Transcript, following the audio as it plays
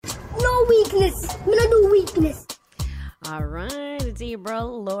weakness. Me no do weakness. All right, it's your bro,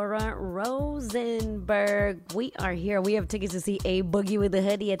 Laura Rosenberg. We are here. We have tickets to see A Boogie with the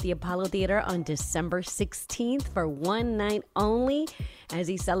Hoodie at the Apollo Theater on December 16th for one night only as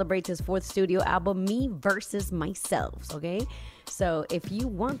he celebrates his fourth studio album, Me Versus Myself, okay? So if you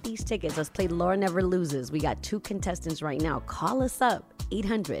want these tickets, let's play Laura Never Loses. We got 2 contestants right now. Call us up,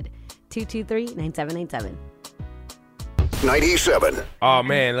 800-223-9797. 97. Oh,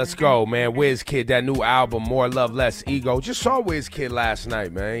 man, let's go, man. WizKid, that new album, More Love, Less Ego. Just saw WizKid last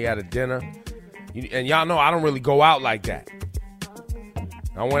night, man. He had a dinner. And y'all know I don't really go out like that.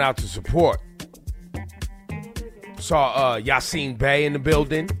 I went out to support. Saw Yasin Bey in the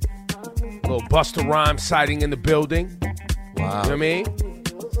building. A little Busta Rhymes sighting in the building. Wow. You know what I mean?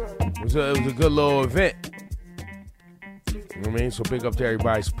 It was a good little event. You know what I mean? So big up to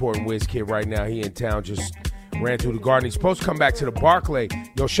everybody supporting WizKid right now. He in town, just ran through the Garden. He's supposed to come back to the Barclay.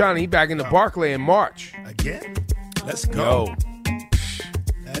 Yo, Shawnee, he back in the Barclay in March. Again? Let's go. Yo.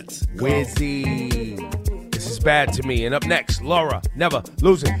 Let's go. Wizzy. This is bad to me. And up next, Laura, Never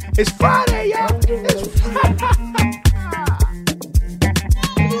Losing. It's Friday, yo. It's Friday.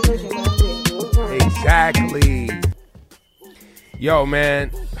 Exactly. Yo,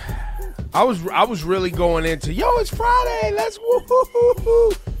 man. I was really going into, yo, it's Friday. Let's woo.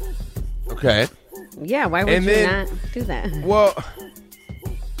 Okay. Yeah, why would you not do that? Well,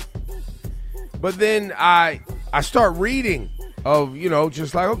 but then I start reading of,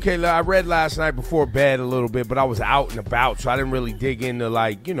 just like, okay, I read last night before bed a little bit, but I was out and about, so I didn't really dig into,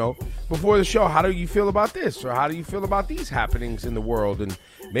 like, before the show, how do you feel about this? Or how do you feel about these happenings in the world? And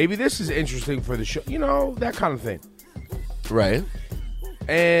maybe this is interesting for the show, that kind of thing. Right.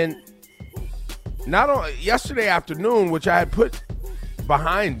 And not only yesterday afternoon, which I had put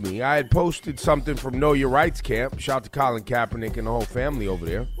behind me, I had posted something from Know Your Rights Camp. Shout out to Colin Kaepernick and the whole family over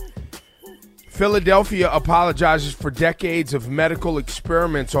there. Philadelphia apologizes for decades of medical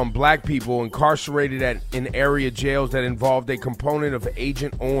experiments on black people incarcerated in area jails that involved a component of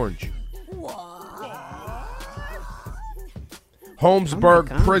Agent Orange. Holmesburg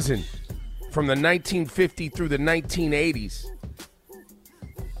Prison from the 1950 through the 1980s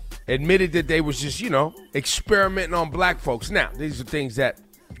admitted that they was just, experimenting on black folks. Now, these are things that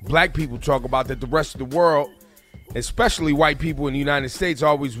black people talk about that the rest of the world, especially white people in the United States,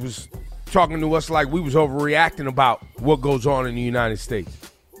 always was talking to us like we was overreacting about what goes on in the United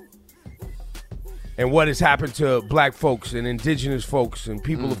States and what has happened to black folks and indigenous folks and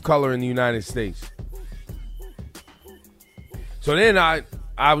people of color in the United States. So then I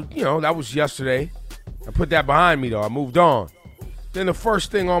that was yesterday. I put that behind me, though. I moved on. Then the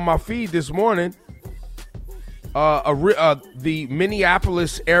first thing on my feed this morning, the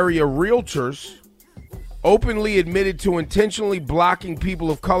Minneapolis area realtors openly admitted to intentionally blocking people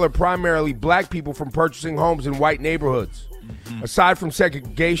of color, primarily black people, from purchasing homes in white neighborhoods. Mm-hmm. Aside from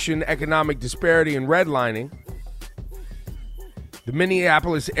segregation, economic disparity, and redlining, the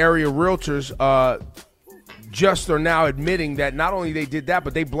Minneapolis area realtors just are now admitting that not only they did that,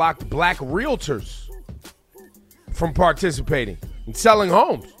 but they blocked black realtors from participating in selling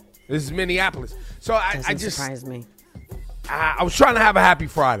homes. This is Minneapolis. So I just surprised me. I was trying to have a happy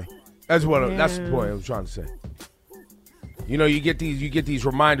Friday. That's the point I was trying to say. You get these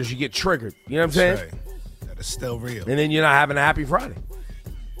reminders, you get triggered. You know what I'm saying? Right. That is still real. And then you're not having a happy Friday.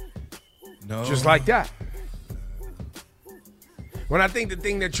 No. Just like that. When I think the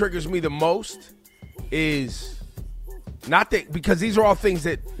thing that triggers me the most is not that, because these are all things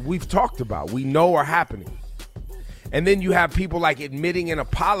that we've talked about, we know are happening. And then you have people like admitting and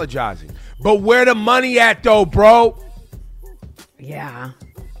apologizing. But where the money at, though, bro? Yeah.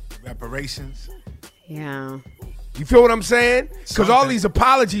 Reparations. Yeah. You feel what I'm saying? Because all these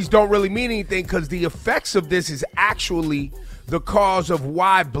apologies don't really mean anything, because the effects of this is actually the cause of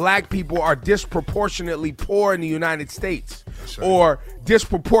why black people are disproportionately poor in the United States. Right. Or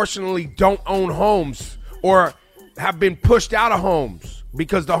disproportionately don't own homes or have been pushed out of homes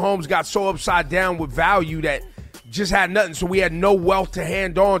because the homes got so upside down with value that just had nothing. So we had no wealth to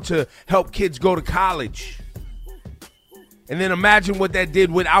hand on to help kids go to college. And then imagine what that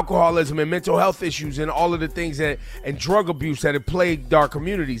did with alcoholism and mental health issues and all of the things that, and drug abuse that have plagued our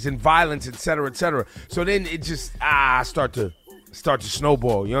communities and violence, et cetera, et cetera. So then it just, start to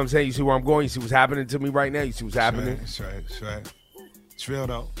snowball. You know what I'm saying? You see where I'm going? You see what's happening to me right now? You see what's happening? That's right. It's real,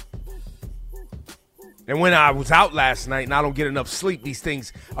 though. And when I was out last night and I don't get enough sleep, these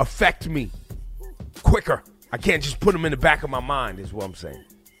things affect me quicker. I can't just put them in the back of my mind, is what I'm saying.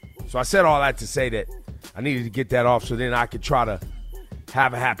 So I said all that to say that I needed to get that off so then I could try to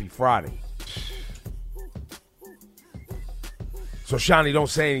have a happy Friday. So, Shawnee, don't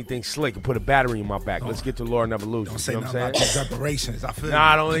say anything slick and put a battery in my back. Let's get to Law and Never Lose. Don't You say know nothing what I'm about saying? these reparations. I feel Nah,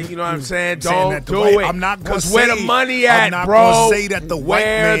 I don't. You know what I'm saying? saying Don't that the do white- it. I'm not gonna Because where the say- money I'm at, not bro? gonna say that the white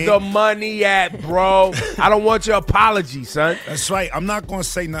where man- the money at, bro? I don't want your apology, son. That's right. I'm not going to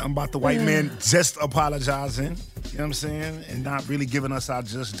say nothing about the white man just apologizing. You know what I'm saying? And not really giving us our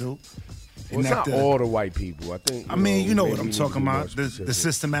just due. Well, it's not all the white people. I think. I mean, you know maybe what I'm we need to talking be more about. The specific.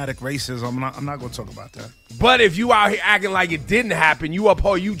 systematic racism. I'm not going to talk about that. But if you out here acting like it didn't happen, you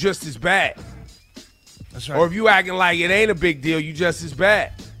uphold you just as bad. That's Or if you acting like it ain't a big deal, you just as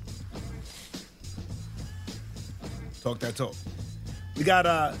bad. Talk that talk. We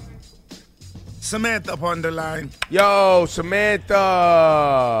got Samantha up on the line. Yo,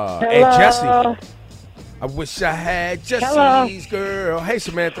 Samantha. Hey, Jesse. I wish I had Jesse's girl. Hey,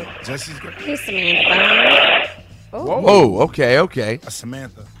 Samantha. Jesse's girl. Hey, Samantha. Whoa. Oh, okay.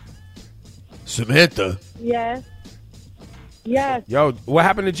 Samantha. Samantha. Yes. Yes. Yo, what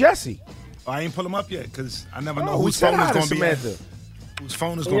happened to Jesse? Oh, I ain't pull him up yet because I never know who whose said phone is hi to going to be Samantha? whose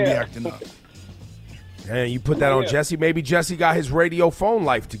phone is going to be acting up. Man, you put that on Jesse. Maybe Jesse got his radio phone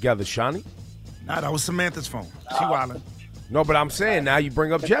life together, Shawnee. Nah, that was Samantha's phone. She wildin'. No, but I'm saying now you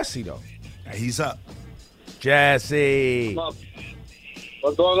bring up Jesse, though. Nah, he's up. Jesse. What's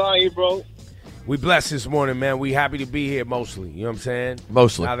going on, Ebro? We blessed this morning, man. We happy to be here mostly. You know what I'm saying?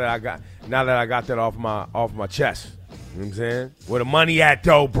 Mostly. Now that I got that off my chest. You know what I'm saying? Where the money at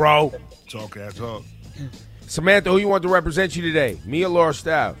though, bro? Talk that talk. Samantha, who you want to represent you today? Me or Laura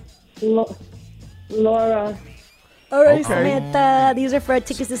Styles? Laura. All right, Okay. Samantha. These are for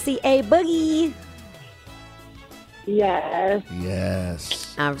tickets to see A Boogie. Yes.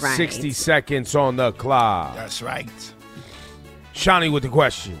 Yes. All right. 60 seconds on the clock. That's right. Shawnee with the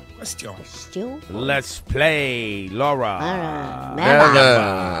question. Question. Still? Let's play, Laura. All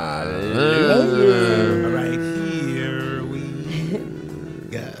right, here we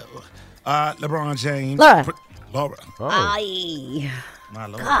go. LeBron James. Laura. Laura. Oh. Aye. My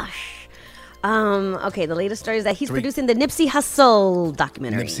Lord. Gosh. Okay, the latest story is that he's 3. producing the Nipsey Hussle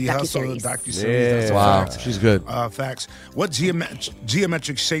documentary. Nipsey Hussle docuseries. docuseries. That's a Wow, fact. she's good. Facts. What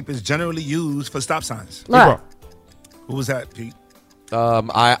geometric shape is generally used for stop signs? Laura. Who was that, Pete?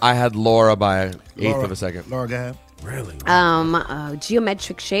 I had Laura by an eighth Laura. of a second. Laura, go ahead. Really?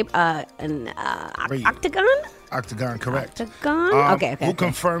 Geometric shape, an Read. octagon? Octagon, correct. Octagon? Okay. Who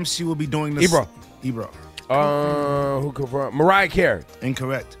confirms she will be doing this? Ebro. Who confirmed? Mariah Carey.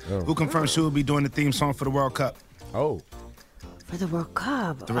 Incorrect. Who confirms she will be doing the theme song for the World Cup? Oh. For the World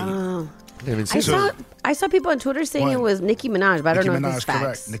Cup. 3. I didn't even see I saw people on Twitter saying 1. it was Nicki Minaj, but I don't know if it's facts.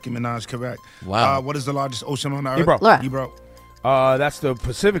 correct. Nicki Minaj, correct. Wow. What is the largest ocean on the earth? Ebro. Laura. Ebro. That's the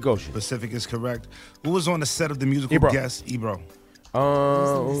Pacific Ocean. Pacific is correct. Who was on the set of the musical Ebro. guest? Ebro.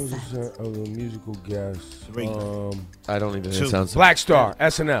 Who's the musical guest? 3. I don't even. Two. It sounds Black Star,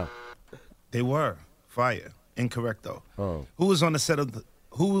 SNL. They were. Fire. Incorrect, though. Oh. Who was on the set of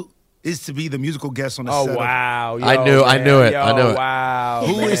who is to be the musical guest on the Oh set wow! Yo, I knew it. Yo, I knew it. Wow!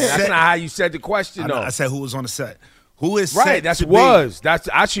 Who man. is That's set- not how you said the question, of? though. I said who was on the set. Who is Right? set That's to was. That's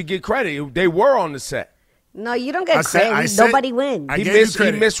I should get credit. They were on the set. No, you don't get I said- credit. I said- Nobody wins. I He, gave you he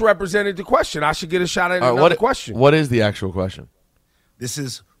credit. misrepresented the question. I should get a shot at All right, another question. What is the actual question? This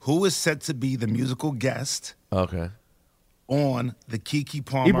is who is set to be the musical guest Okay. on the Kiki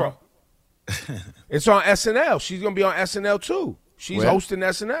Palmer. Ebro. It's on SNL. She's gonna be on SNL too. She's Where? hosting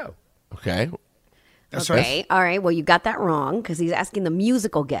SNL. Okay. That's Okay, right. all right. Well, you got that wrong because he's asking the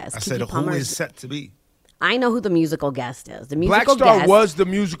musical guest. I Keke said who Palmer is set to be. I know who the musical guest is. The Black musical Star guest was the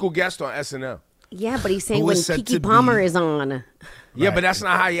musical guest on SNL. Yeah, but he's saying Who when is set to Keke Palmer be- is on. Yeah, Right. but that's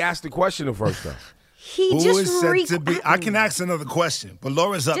not how you asked the question the first time. He Who just is set to be? I can ask another question, but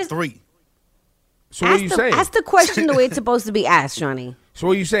Laura's up Just- 3. So what are you saying? Ask the question the way it's supposed to be asked, Johnny. So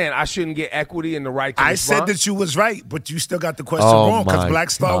what are you saying? I shouldn't get equity in the right to I respond? said that you was right, but you still got the question Oh, wrong because my Black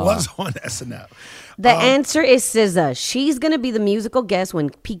Star God. was on SNL. The answer is SZA. She's going to be the musical guest when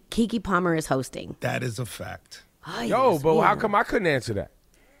Keke Palmer is hosting. That is a fact. Yo, but how come I couldn't answer that?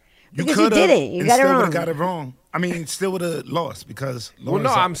 You Because you coulda didn't. You and got it still wrong. would've got it wrong. I mean, still would have lost because Well, Laura's no,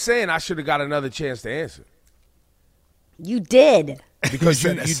 up. I'm saying I should have got another chance to answer You did. because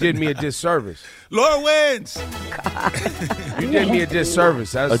you, said you did me a disservice. Laura wins. You did me a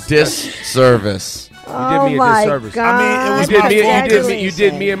disservice. A That's, disservice. you did me a my disservice. God. I mean, it was You did, my me, you, fault. did me, you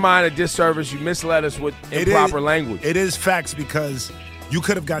did me and mine a disservice. You misled us with It improper is- language. It is facts because you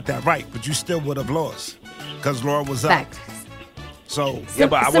could have got that right, but you still would have lost because Laura was up. Fact. So Yeah,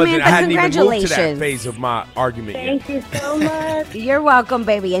 but I Samantha, hadn't even moved to that congratulations. phase of my argument yet. Thank you so much. You're welcome,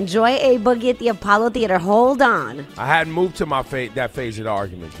 baby. Enjoy A Boogie at the Apollo Theater. Hold on. I hadn't moved to that phase of the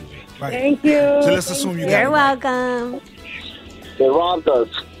argument yet. right. Thank you. So let's assume you got it You're right. welcome. They robbed us.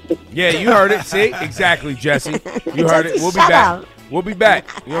 Yeah, you heard it. See? Exactly, Jesse. You heard it. Jesse, We'll be shut back. up. We'll be back.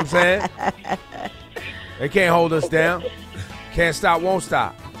 You know what I'm saying? They can't hold us down. Can't stop, won't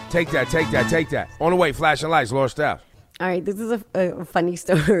stop. Take that. On the way, flashing lights, Laura Staff. All right, this is a funny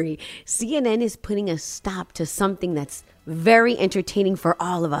story. CNN is putting a stop to something that's very entertaining for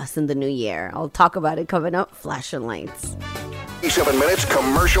all of us in the new year. I'll talk about it coming up. Flashing lights. 7 minutes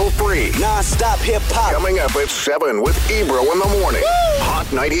commercial free. Non-stop hip hop. Coming up at 7 with Ebro in the morning.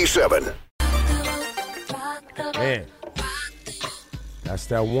 Hot 97. Man. That's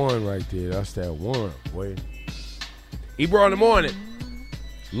that one right there. That's that one. Wait. Ebro in the morning.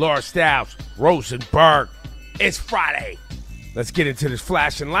 Laura Stiles, Rosenberg. It's Friday. Let's get into this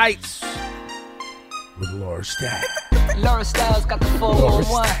flashing lights with Laura Stiles. Laura Styles got the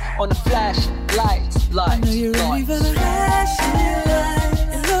 411 on the flash lights.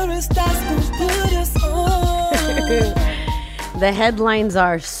 The headlines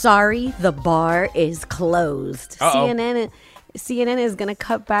are, sorry, the bar is closed. CNN is going to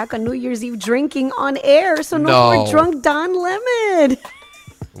cut back on New Year's Eve drinking on air, so no more drunk Don Lemon.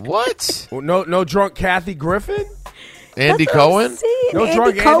 What? No drunk Kathy Griffin? Andy Cohen? No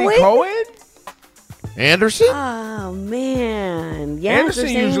drunk Andy Cohen? Anderson? Oh, man. Yeah, Anderson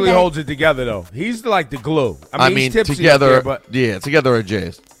usually holds it together, though. He's like the glue. I mean he's tipsy together, up there, but together at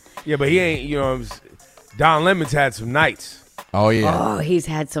Jay's. Yeah, but he ain't, Don Lemon's had some nights. Oh, yeah. Oh, he's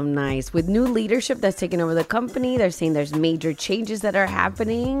had some nice. With new leadership that's taken over the company, they're saying there's major changes that are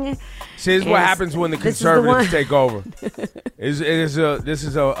happening. See, this is what happens when the conservatives take over. This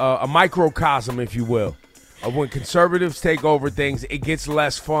is a microcosm, if you will, of when conservatives take over things, it gets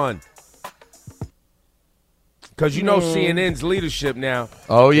less fun. Because CNN's leadership now.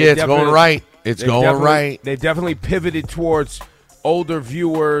 Oh, yeah, it's going right. It's going right. They definitely pivoted towards older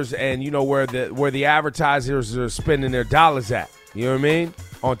viewers and where the advertisers are spending their dollars at. You know what I mean?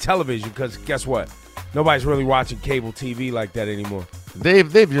 On television, because guess what? Nobody's really watching cable TV like that anymore.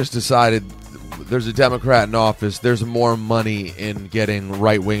 They've just decided there's a Democrat in office. There's more money in getting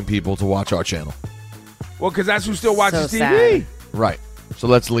right-wing people to watch our channel. Well, because that's who still watches TV. Sad. Right. So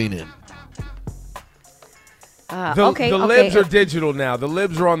let's lean in. The libs are digital now. The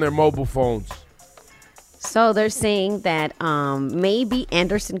libs are on their mobile phones. So they're saying that maybe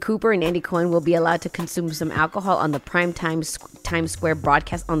Anderson Cooper and Andy Cohen will be allowed to consume some alcohol on the prime Times Square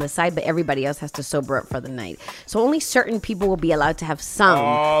broadcast on the side, but everybody else has to sober up for the night. So only certain people will be allowed to have some,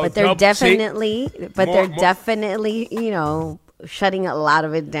 but they're definitely, shutting a lot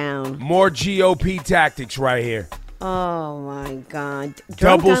of it down. More GOP tactics right here. Oh my God!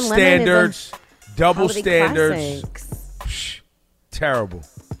 Double standards. Terrible.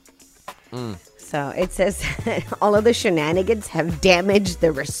 So it says all of the shenanigans have damaged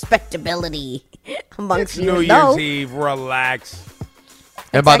the respectability amongst you. New Year's Eve, relax.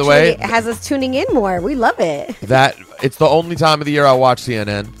 And by the way, it has us tuning in more. We love it. It's the only time of the year I watch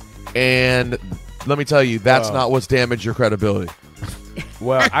CNN, and let me tell you, that's not what's damaged your credibility.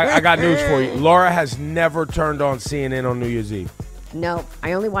 Well, I got news for you. Laura has never turned on CNN on New Year's Eve. No,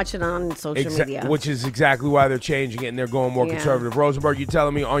 I only watch it on social media. Which is exactly why they're changing it and they're going more conservative. Rosenberg, you're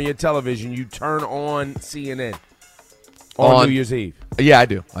telling me on your television you turn on CNN on New Year's Eve? Yeah, I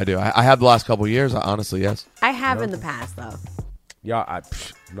do. I have the last couple of years, honestly, yes. I have in the past, though. Y'all, I'm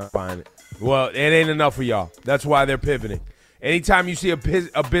not buying it. Well, it ain't enough for y'all. That's why they're pivoting. Anytime you see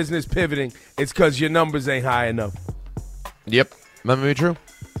a business pivoting, it's because your numbers ain't high enough. Yep. That may be true.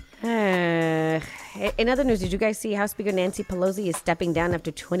 In other news, did you guys see House Speaker Nancy Pelosi is stepping down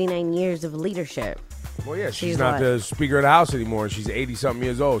after 29 years of leadership? Well, yeah, she's not the Speaker of the House anymore. She's 80-something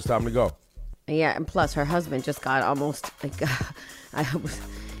years old. It's time to go. Yeah, and plus her husband just got almost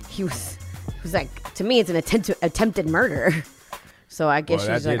he was like, to me, it's an attempted murder. So I guess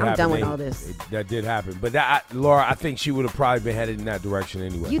she's like, I'm done with all this. That did happen. But Laura, I think she would have probably been headed in that direction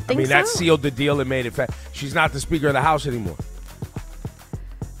anyway. You think that sealed the deal and made it fast. She's not the Speaker of the House anymore.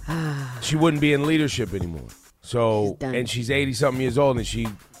 She wouldn't be in leadership anymore. So, and she's 80-something years old, and she's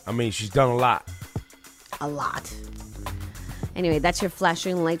done a lot. A lot. Anyway, that's your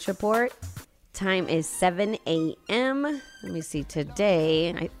flashing lights report. Time is 7 a.m. Let me see.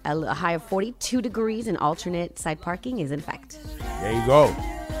 Today, a high of 42 degrees and alternate side parking is in effect. There you go.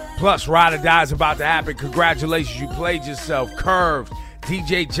 Plus, Ride or Die is about to happen. Congratulations, you played yourself. Curved.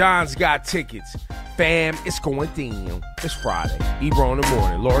 DJ John's got tickets. Fam, it's going down. It's Friday. Ebro in the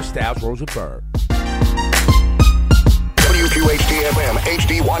morning. Laura Stiles, Rosenberg. WQHD-FM,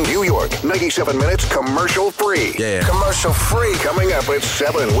 HD1 New York. 97 minutes commercial free. Yeah. Commercial free. Coming up at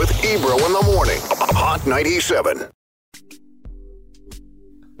 7 with Ebro in the morning. Hot 97.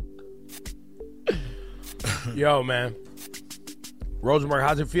 Yo, man. Rosenberg,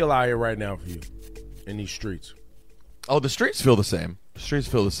 how's it feel out here right now for you in these streets? Oh, the streets feel the same. The streets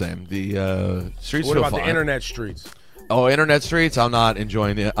feel the same. The streets What feel about fine. the internet streets? Oh, internet streets? I'm not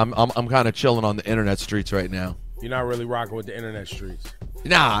enjoying it. I'm kind of chilling on the internet streets right now. You're not really rocking with the internet streets.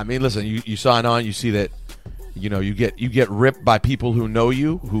 Nah, I mean, listen, you sign on, you see that, you know, you get ripped by people who know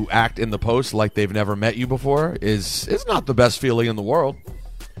you, who act in the post like they've never met you before. Is not the best feeling in the world.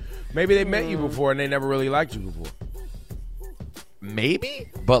 Maybe they met you before and they never really liked you before. Maybe,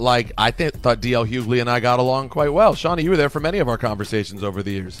 but like I thought DL Hughley and I got along quite well. Shawnee, you were there for many of our conversations over the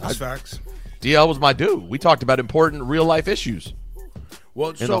years. That's facts. DL was my dude. We talked about important real life issues.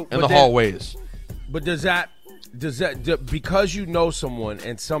 Well, in the hallways. But does that because you know someone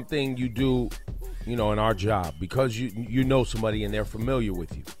and something you do, you know, in our job, because you know somebody and they're familiar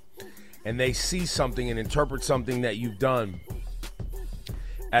with you, and they see something and interpret something that you've done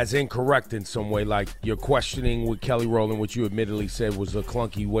as incorrect in some way, like you're questioning with Kelly Rowland, which you admittedly said was a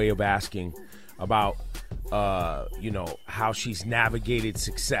clunky way of asking about, you know, how she's navigated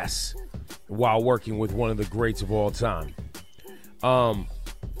success while working with one of the greats of all time. Are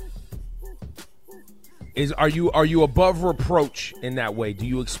you above reproach in that way? Do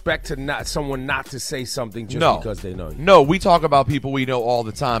you expect someone not to say something just because they know you? No, we talk about people we know all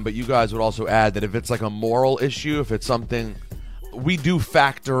the time, but you guys would also add that if it's like a moral issue, if it's something, we do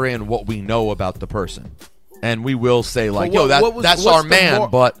factor in what we know about the person, and we will say like, that's our man.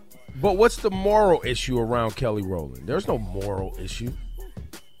 But what's the moral issue around Kelly Rowland? There's no moral issue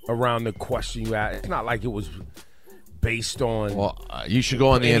around the question you asked. It's not like it was based on. Well, you should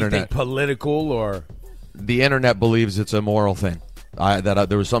go on the internet. Political or. The internet believes it's a moral thing. That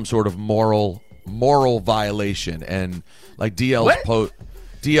there was some sort of moral violation, and like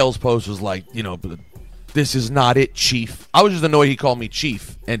DL's post was like, you know, this is not it, Chief. I was just annoyed he called me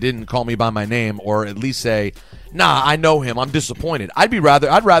Chief and didn't call me by my name, or at least say, nah, I know him, I'm disappointed. I'd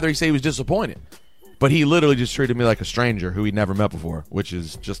rather he say he was disappointed, but he literally just treated me like a stranger who he'd never met before, which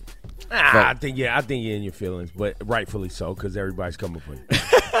is just. I think you're in your feelings, but rightfully so, because everybody's coming for you.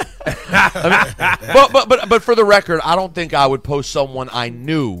 but for the record, I don't think I would post someone I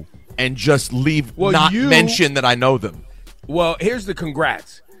knew and just mention that I know them. Well, here's the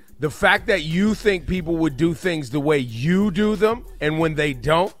congrats. The fact that you think people would do things the way you do them, and when they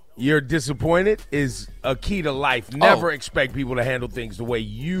don't, you're disappointed, is a key to life. Never expect people to handle things the way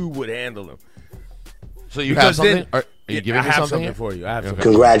you would handle them. So you have something? Are you giving me something for you? I have something.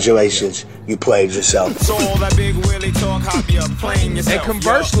 Congratulations, you played yourself. So all that big Willie talk, hop you up, playing yourself.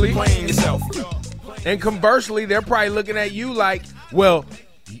 And conversely, they're probably looking at you like, well,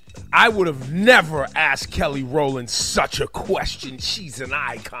 I would have never asked Kelly Rowland such a question. She's an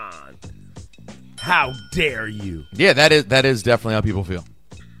icon. How dare you? Yeah, that is definitely how people feel.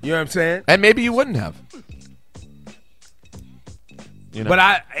 You know what I'm saying? And maybe you wouldn't have. You know?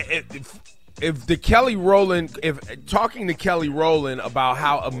 But if talking to Kelly Rowland about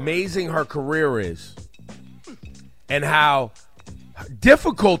how amazing her career is and how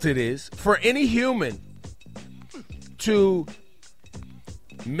difficult it is for any human to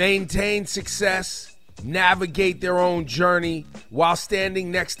maintain success, navigate their own journey while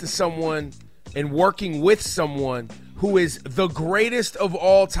standing next to someone and working with someone who is the greatest of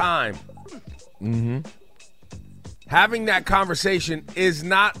all time. Mm-hmm. Having that conversation is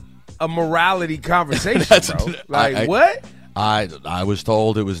not a morality conversation, bro. Like, what? I was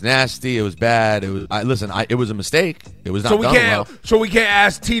told it was nasty. It was bad. It was a mistake. It was not done well. So we can't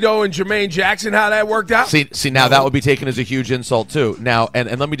ask Tito and Jermaine Jackson how that worked out? See, now that would be taken as a huge insult, too. Now,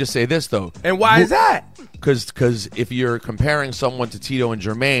 and let me just say this, though. And why is that? Because if you're comparing someone to Tito and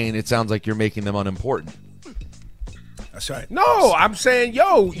Jermaine, it sounds like you're making them unimportant. That's right. No, I'm saying,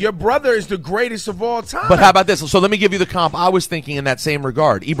 your brother is the greatest of all time. But how about this? So let me give you the comp I was thinking in that same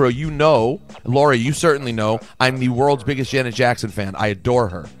regard. Ebro, you know, Laura, you certainly know, I'm the world's biggest Janet Jackson fan. I adore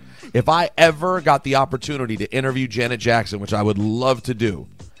her. If I ever got the opportunity to interview Janet Jackson, which I would love to do,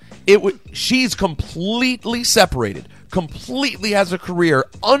 she's completely separated, completely has a career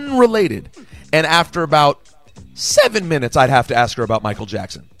unrelated. And after about 7 minutes, I'd have to ask her about Michael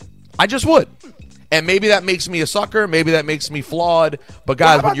Jackson. I just would. And maybe that makes me a sucker. Maybe that makes me flawed. But,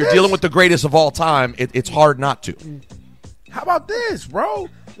 guys, when you're dealing with the greatest of all time, it's hard not to. How about this, bro?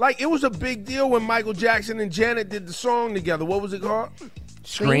 Like, it was a big deal when Michael Jackson and Janet did the song together. What was it called?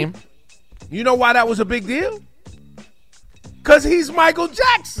 Scream. You know why that was a big deal? Because he's Michael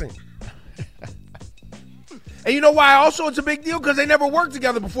Jackson. And you know why also it's a big deal? Because they never worked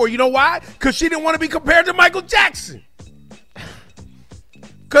together before. You know why? Because she didn't want to be compared to Michael Jackson.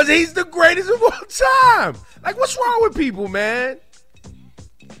 Because he's the greatest of all time. Like, what's wrong with people, man?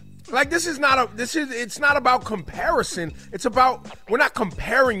 Like it's not about comparison. It's about we're not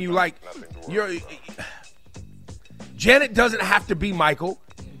comparing you like Janet doesn't have to be Michael.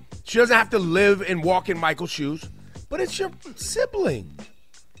 She doesn't have to live and walk in Michael's shoes, but it's your sibling.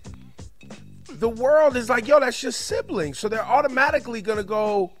 The world is like, yo, that's your sibling. So they're automatically going to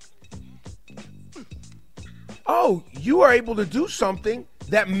go, oh, you are able to do something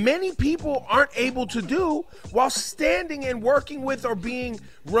that many people aren't able to do while standing and working with or being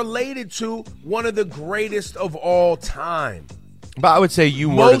related to one of the greatest of all time. But I would say you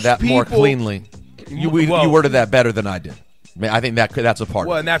worded that more cleanly. You worded that better than I did. I mean, I think that's a part.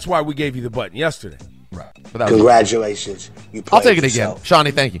 Well, and that's why we gave you the button yesterday. Right. Congratulations. I'll take it again.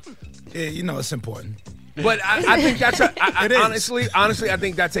 Shawnee, thank you. Yeah, it's important. But I think that's honestly, I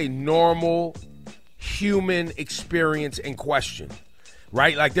think that's a normal human experience and question,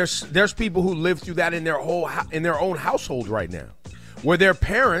 right? Like there's people who live through that in their own household right now, where their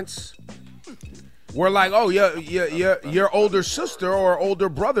parents were like, "Oh, your older sister or older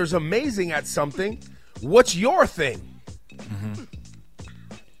brother's amazing at something. What's your thing?" Mm-hmm.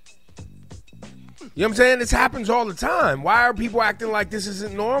 You know what I'm saying? This happens all the time. Why are people acting like this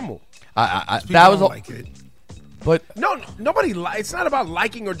isn't normal? That was like it. But nobody. It's not about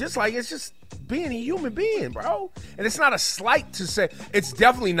liking or disliking. It's just being a human being, bro. And it's not a slight to say. It's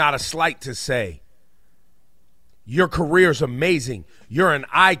definitely not a slight to say your career's amazing. You're an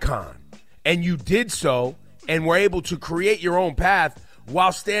icon, and you did so, and were able to create your own path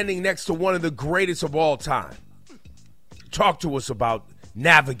while standing next to one of the greatest of all time. Talk to us about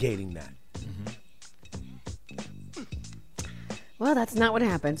navigating that. Well, that's not what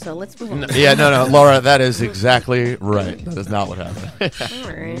happened, so let's move on. No, Laura, that is exactly right. That is not what happened.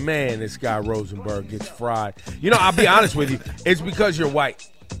 All right. Man, this guy Rosenberg gets fried. You know, I'll be honest with you. It's because you're white.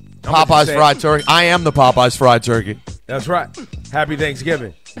 Popeyes fried turkey. I am the Popeyes fried turkey. That's right. Happy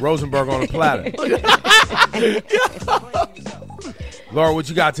Thanksgiving. Rosenberg on a platter. Laura, what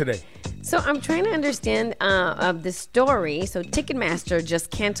you got today? So I'm trying to understand of the story. So Ticketmaster just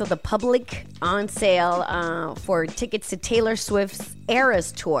canceled the public on sale for tickets to Taylor Swift's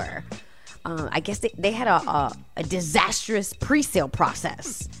Eras tour. I guess they had a disastrous pre-sale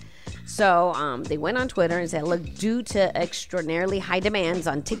process. So they went on Twitter and said, look, due to extraordinarily high demands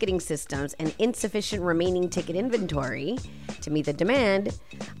on ticketing systems and insufficient remaining ticket inventory to meet the demand,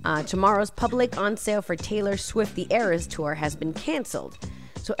 tomorrow's public on sale for Taylor Swift the Eras tour has been canceled.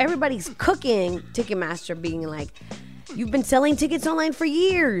 So everybody's cooking Ticketmaster, being like, you've been selling tickets online for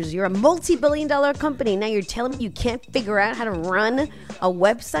years. You're a multi-billion-dollar company. Now you're telling me you can't figure out how to run a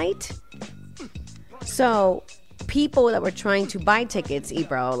website? So people that were trying to buy tickets,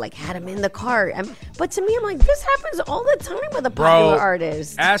 Ebro, like had them in the cart. But to me, I'm like, this happens all the time with a popular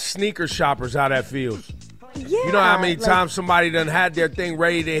artist. Ask sneaker shoppers how that feels. Yeah, you know how many times somebody done had their thing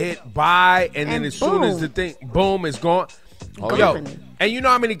ready to hit buy, and then as soon as the thing, boom, it's gone. Oh, yo, and you know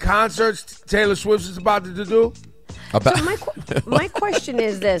how many concerts Taylor Swift is about to do? So my question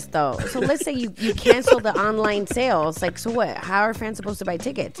is this, though. So let's say you cancel the online sales. Like, so what? How are fans supposed to buy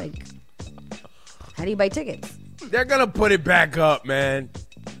tickets? Like, how do you buy tickets? They're going to put it back up, man.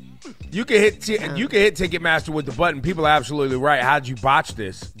 You can hit Ticketmaster with the button. People are absolutely right. How'd you botch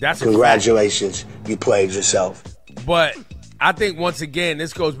this? That's congratulations. You played yourself. But I think once again,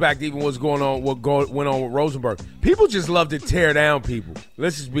 this goes back to even what's going on, went on with Rosenberg. People just love to tear down people.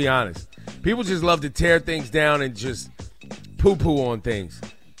 Let's just be honest. People just love to tear things down and just poo-poo on things,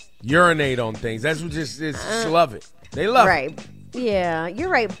 urinate on things. That's what just love it. They love it. Right. Yeah, you're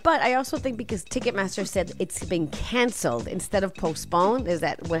right. But I also think because Ticketmaster said it's been canceled instead of postponed, is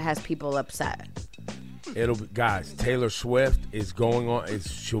that what has people upset? Guys, Taylor Swift is going on.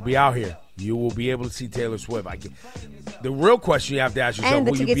 She'll be out here. You will be able to see Taylor Swift. The real question you have to ask yourself: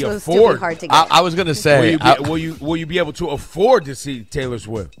 will you be afford? I was going to say, will you be able to afford to see Taylor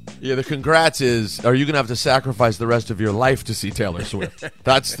Swift? Yeah, the congrats is: are you going to have to sacrifice the rest of your life to see Taylor Swift?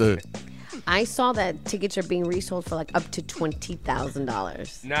 That's the. I saw that tickets are being resold for like up to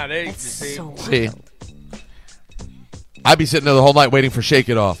 $20,000. Now that's so wild. See, I'd be sitting there the whole night waiting for Shake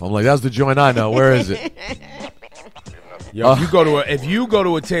It Off. I'm like, that's the joint I know. Where is it? Yo, if you go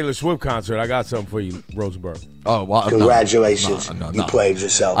to a Taylor Swift concert, I got something for you, Rosenberg. Oh, well, congratulations! You played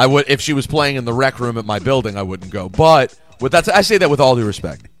yourself. I would if she was playing in the rec room at my building. I wouldn't go. But I say that with all due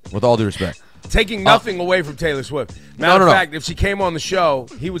respect. With all due respect. Taking nothing away from Taylor Swift. Matter of fact, if she came on the show,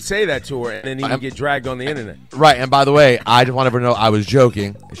 he would say that to her, and then he would get dragged on the internet. Right, and by the way, I just want everyone to know I was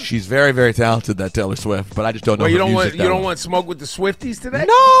joking. She's very, very talented, that Taylor Swift, but I just don't know. Well, her music you don't want smoke with the Swifties today?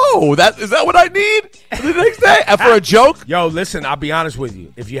 No, is that what I need the next day for a joke? Yo, listen, I'll be honest with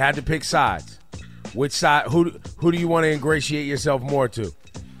you. If you had to pick sides, which side? Who do you want to ingratiate yourself more to?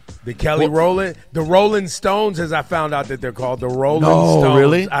 The Kelly Rowland, the Rolling Stones, as I found out that they're called, the Rolling No, Stones.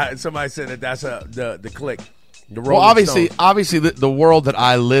 really? Somebody said that that's the click. The Well, Rolling obviously, the world that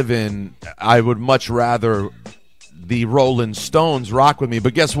I live in, I would much rather the Rolling Stones rock with me.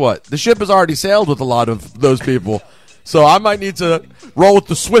 But guess what? The ship has already sailed with a lot of those people. So I might need to roll with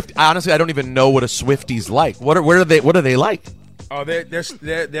the Swift. Honestly, I don't even know what a Swifty's like. What are they like? Oh,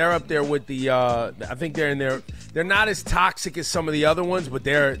 they're up there with the. I think they're in there. They're not as toxic as some of the other ones, but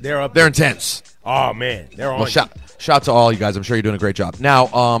they're up. They're intense. Oh man, they're on. Well, shout to all you guys. I'm sure you're doing a great job.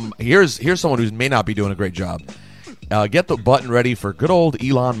 Now, here's someone who may not be doing a great job. Get the button ready for good old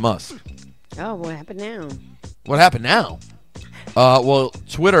Elon Musk. Oh, what happened now? What happened now? Well,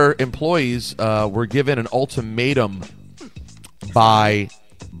 Twitter employees were given an ultimatum by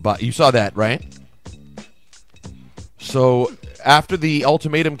you saw that, right? So after the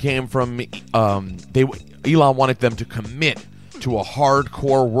ultimatum came from Elon wanted them to commit to a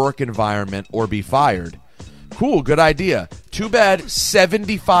hardcore work environment or be fired. Cool, good idea. Too bad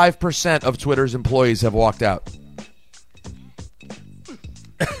 75% of Twitter's employees have walked out.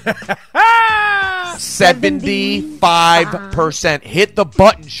 75%. Hit the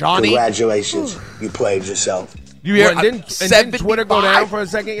button, Johnny. Congratulations. You played yourself. You hear? Didn't Twitter go down for a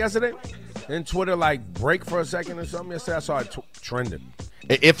second yesterday? Didn't Twitter break for a second or something yesterday? I saw it trending.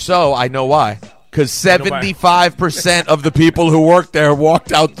 If so, I know why. Because 75% of the people who work there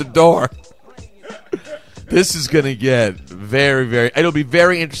walked out the door. This is going to get very, very... It'll be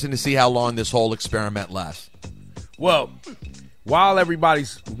very interesting to see how long this whole experiment lasts. Well, while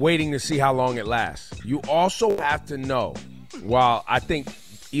everybody's waiting to see how long it lasts, you also have to know, while I think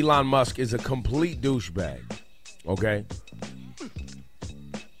Elon Musk is a complete douchebag, okay?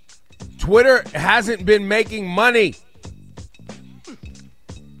 Twitter hasn't been making money.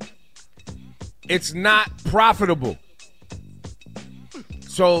 It's not profitable.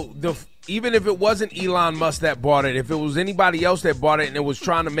 So even if it wasn't Elon Musk that bought it, if it was anybody else that bought it and it was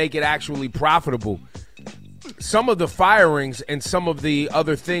trying to make it actually profitable, some of the firings and some of the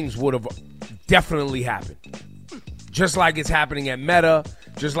other things would have definitely happened. Just like it's happening at Meta,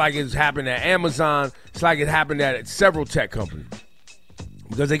 just like it's happened at Amazon, it's like it happened at several tech companies.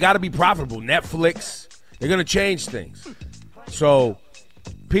 Because they got to be profitable. Netflix, they're going to change things. So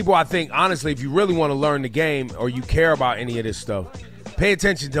people, I think, honestly, if you really want to learn the game or you care about any of this stuff, pay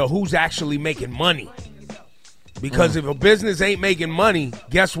attention to who's actually making money. Because if a business ain't making money,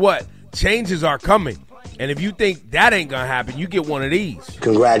 guess what? Changes are coming. And if you think that ain't going to happen, you get one of these.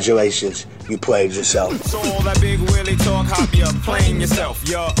 Congratulations. You played yourself. So all that big Willie talk, hop, you're playing yourself.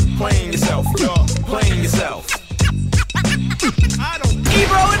 You're playing yourself. You're playing yourself.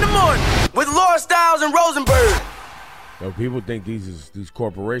 Ebro in the morning with Laura Styles and Rosenberg. So people think these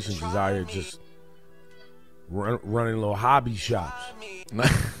corporations is out here just running little hobby shops.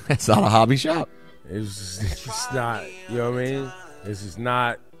 It's not a hobby shop. It's not, you know what I mean? This is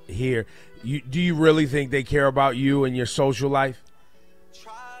not here. Do you really think they care about you and your social life?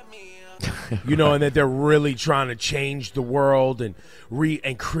 You know, and that they're really trying to change the world and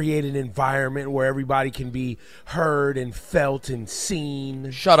create an environment where everybody can be heard and felt and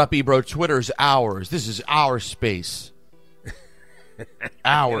seen. Shut up, Ebro. Twitter's ours. This is our space.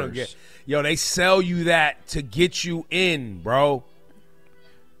 Ours. Yo, they sell you that to get you in, bro.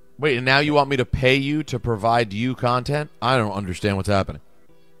 Wait, and now you want me to pay you to provide you content? I don't understand what's happening.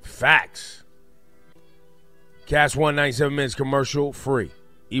 Facts. Cast 197 minutes commercial free.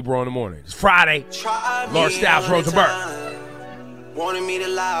 Ebro in the morning. It's Friday. Laura Styles, Rosenberg. Wanted me to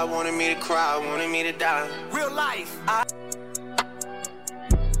lie, wanted me to cry, wanted me to die. Real life.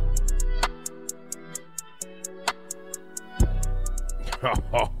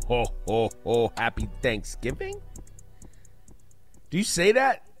 Happy Thanksgiving? Do you say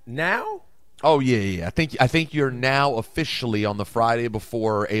that now? Oh yeah. I think you're now officially on the Friday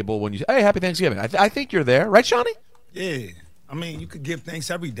before Abel when you say, "Hey, Happy Thanksgiving." I think you're there, right, Shawnee? Yeah. I mean, you could give thanks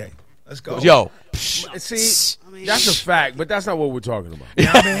every day. Let's go. Yo. See, that's a fact, but that's not what we're talking about.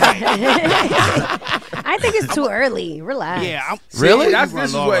 I think it's too early. Relax. Yeah. Really? This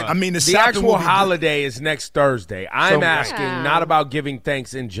is what, I mean, the actual holiday is next Thursday. I'm asking Yeah. not about giving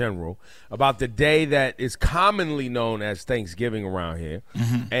thanks in general, about the day that is commonly known as Thanksgiving around here.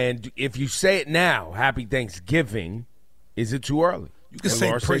 Mm-hmm. And if you say it now, Happy Thanksgiving, is it too early? You can And say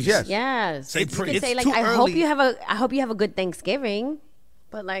Laura says praise. yes. Yes. You It's can say like, too I hope early. you have a good Thanksgiving,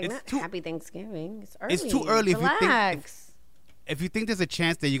 but like, not Happy Thanksgiving. It's early. It's too early if you think- Relax. If you think there's a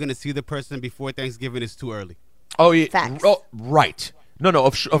chance that you're going to see the person before Thanksgiving, it's too early. Oh yeah. Facts. Oh, right. No,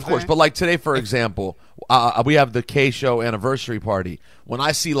 of course. But like today, for example, we have the K Show anniversary party. When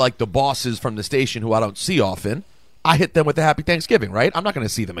I see like the bosses from the station who I don't see often, I hit them with a happy Thanksgiving, right? I'm not going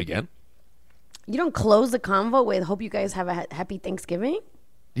to see them again. You don't close the convo with "Hope you guys have a happy Thanksgiving."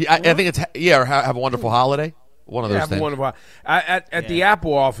 Yeah, I think it's or have a wonderful holiday. One of those things. Wonderful. At the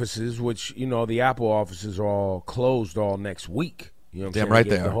Apple offices, which the Apple offices are all closed all next week. You know what I'm saying? Right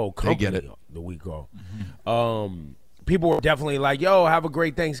They get there. The whole company they get it the week off. People were definitely like, "Yo, have a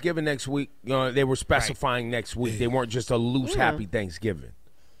great Thanksgiving next week." They were specifying next week. They weren't just a loose happy Thanksgiving.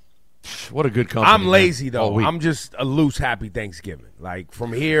 What a good company. I'm lazy though. I'm just a loose happy Thanksgiving. Like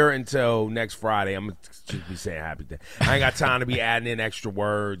from here until next Friday, I'm gonna just be saying happy Thanksgiving. I ain't got time to be adding in extra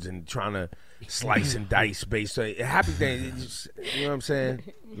words and trying to slice and dice based on happy thing. You know what I'm saying?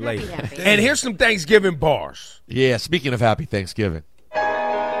 Lazy. And here's some Thanksgiving bars. Yeah. Speaking of happy Thanksgiving.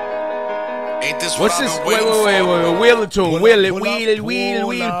 Ain't this What's this? Wait. Wheel it to him. Wheel it.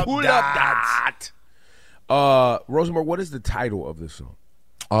 Pull up that. Rosenberg, what is the title of this song?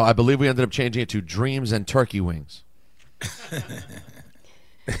 I believe we ended up changing it to Dreams and Turkey Wings.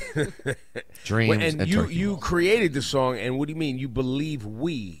 Dreams and Turkey Wings. You created the song, and what do you mean? You believe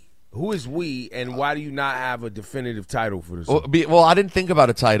we? Who is we, and why do you not have a definitive title for this song? Well, I didn't think about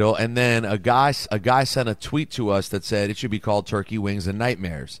a title, and then a guy sent a tweet to us that said it should be called Turkey Wings and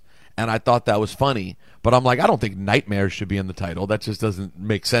Nightmares. And I thought that was funny, but I'm like, I don't think Nightmares should be in the title. That just doesn't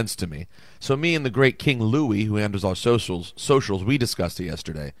make sense to me. So me and the great King Louie, who handles our socials, we discussed it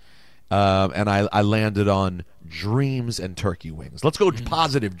yesterday, and I landed on Dreams and Turkey Wings. Let's go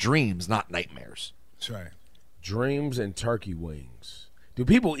positive dreams, not nightmares. That's right. Dreams and turkey wings. Do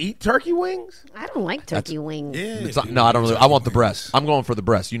people eat turkey wings? I don't like turkey wings. Yeah, no, I don't really. I want the breast. I'm going for the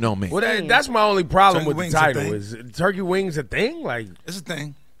breast. You know me. Well, that's my only problem Turkey with the wings title. a thing? Is turkey wings a thing? Like It's a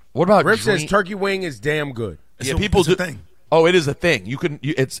thing. What about Rip says turkey wing is damn good. People it's do. a thing. Oh, it is a thing. You go to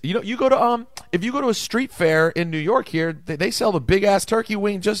if you go to a street fair in New York here, they sell the big ass turkey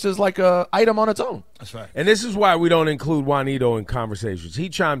wing just as like a item on its own. That's right. And this is why we don't include Juanito in conversations. He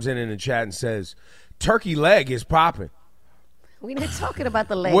chimes in the chat and says, "Turkey leg is popping." We're not talking about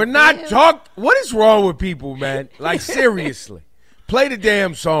the leg. We're not talk. What is wrong with people, man? Like seriously, play the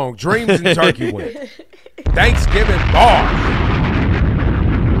damn song, "Dreams and Turkey Wing." Thanksgiving bar.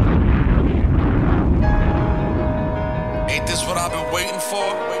 Ain't this what I've been waiting for?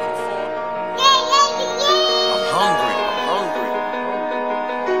 I'm hungry.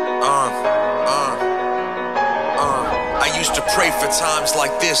 I used to pray for times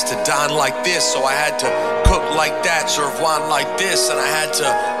like this, to dine like this, so I had to cook like that, serve wine like this, and I had to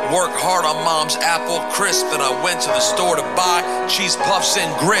work hard on mom's apple crisp. Then I went to the store to buy cheese puffs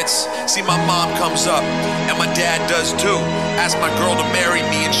and grits. See, my mom comes up, and my dad does too. Asked my girl to marry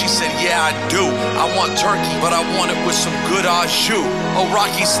me, and she said, yeah, I do. I want turkey, but I want it with some good au jus. Oh,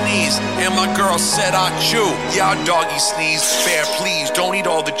 Rocky sneezed, and my girl said, I chew. Yeah, doggy sneezed, fair please. Don't eat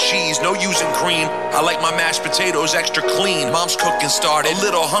all the cheese, no using cream. I like my mashed potatoes extra clean. Mom's cooking started, a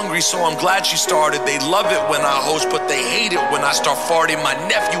little hungry, so I'm glad she started. They love it when I host, but they hate it when I start farting. My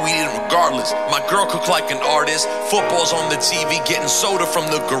nephew eating regardless. My girl cook like an artist. Football's on the TV, getting soda from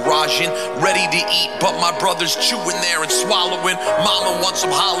the garage in. Ready to eat, but my brother's chewing there and swallowing. Mama wants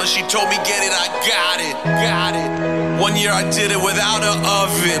some holla, she told me get it, I got it. 1 year I did it without an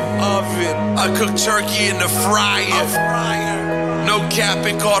oven. I cooked turkey in the fryer. No cap,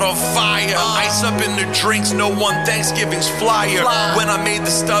 it caught on fire. Ice up in the drinks, no one Thanksgiving's flyer. When I made the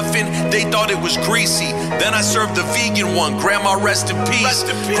stuffing, they thought it was greasy. Then I served the vegan one, grandma rest in peace.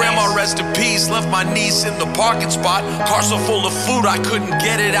 Grandma rest in peace, left my niece in the parking spot. Car so full of food, I couldn't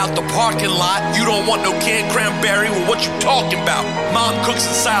get it out the parking lot. You don't want no canned cranberry, well what you talking about? Mom cooks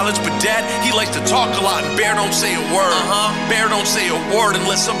the salads, but dad, he likes to talk a lot. And Bear don't say a word. Bear don't say a word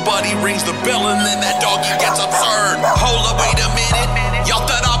unless somebody rings the bell, and then that doggy gets absurd. Hold up, wait a minute. Y'all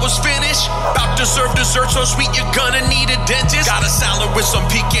thought I was finished? About to serve dessert so sweet you're gonna need a dentist. Got a salad with some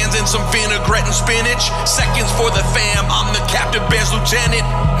pecans and some vinaigrette and spinach. Seconds for the fam, I'm the Captain Bear's lieutenant.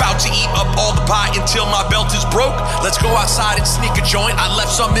 About to eat up all the pie until my belt is broke. Let's go outside and sneak a joint, I left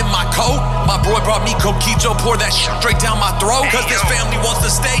some in my coat. My boy brought me coquito, pour that shit straight down my throat. Cause this family wants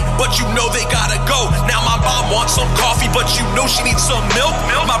to stay, but you know they gotta go. Now my mom wants some coffee, but you know she needs some milk.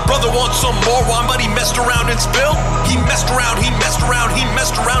 My brother wants some more wine, but he messed around and spilled. He messed around, he messed around,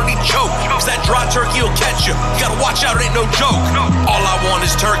 he choked. Cause that dry turkey will catch you. You gotta watch out, it ain't no joke. All I want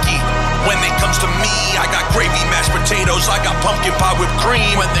is turkey. When it comes to me, I got gravy, mashed potatoes, I got pumpkin pie with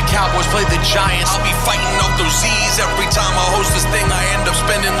cream. When the Cowboys play the Giants, I'll be fighting off those Z's. Every time I host this thing, I end up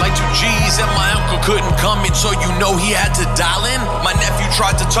spending like 2 G's. And my uncle couldn't come in, so you know he had to dial in. My nephew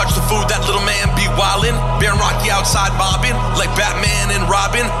tried to touch the food, that little man be wildin'. Bear Rocky outside bobbing, like Batman and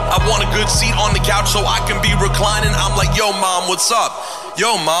Robin. I want a good seat on the couch so I can be reclining. I'm like, yo mom, what's up?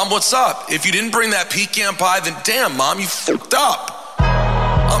 Yo, Mom, what's up? If you didn't bring that pecan pie, then damn, Mom, you fucked up.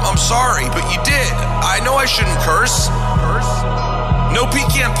 I'm sorry, but you did. I know I shouldn't curse. No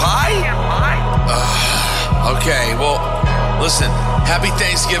pecan pie? Okay, well, listen. Happy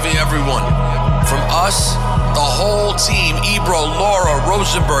Thanksgiving, everyone. From us, the whole team, Ebro, Laura,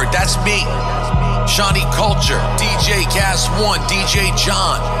 Rosenberg, that's me. Shawnee Culture, DJ Cast 1, DJ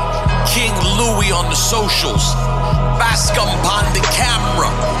John, King Louie on the socials, Bascom on the camera.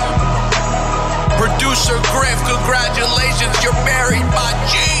 Producer Griff, congratulations, you're married, my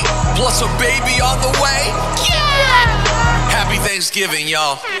G. Plus a baby on the way. Yeah! Happy Thanksgiving,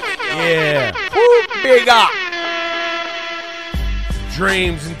 y'all. Yeah. Woo, big up.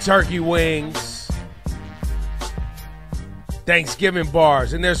 Dreams and turkey wings. Thanksgiving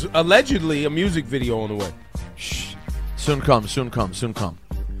bars. And there's allegedly a music video on the way. Shh. Soon come, soon come, soon come.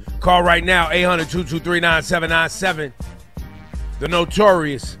 Call right now, 800-223-9797. The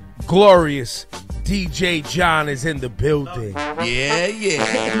notorious, glorious DJ John is in the building. Yeah.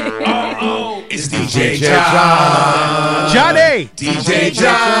 It's DJ John. Johnny. DJ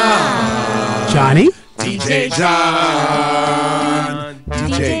John. Johnny. DJ John.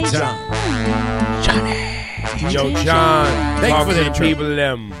 DJ John. Yo, John. Thank talk you for to the the intro. people of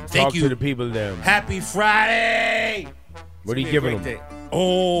them. Thank Talk you. to the people of them. Happy Friday. What are you It's giving gonna be a them? great day.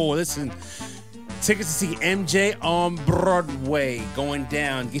 Oh, listen. Tickets to see MJ on Broadway going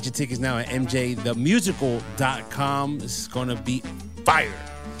down. Get your tickets now at mjthemusical.com. It's going to be fire.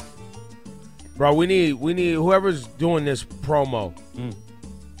 Bro, we need whoever's doing this promo.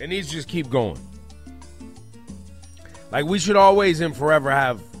 It needs to just keep going. Like, we should always and forever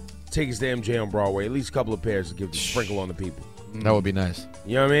have tickets to MJ on Broadway. At least a couple of pairs to give the sprinkle on the people. That would be nice.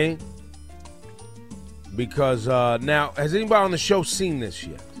 You know what I mean? Because now, has anybody on the show seen this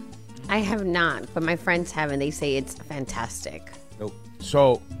yet? I have not, but my friends have, and they say it's fantastic. Nope.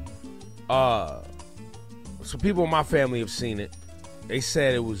 So people in my family have seen it. They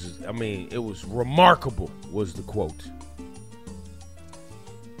said it was remarkable, was the quote.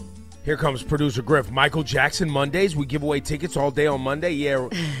 Here comes producer Griff. Michael Jackson Mondays. We give away tickets all day on Monday. Yeah,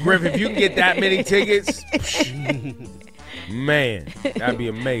 Griff, if you can get that many tickets, man, that'd be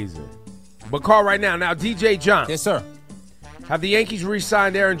amazing. But call right now. Now, DJ John. Yes, sir. Have the Yankees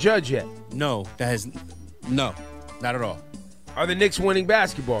re-signed Aaron Judge yet? No, not at all. Are the Knicks winning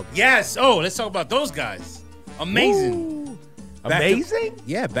basketball games? Yes. Oh, let's talk about those guys. Amazing. Ooh. Amazing?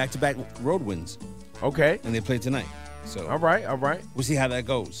 Back-to-back road wins. Okay. And they play tonight. So All right. we'll see how that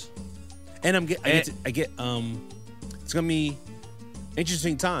goes. And it's gonna be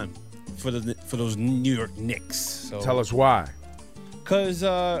interesting time for those New York Knicks. So Tell us why. Because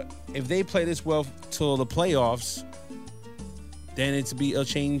if they play this well till the playoffs, then it'll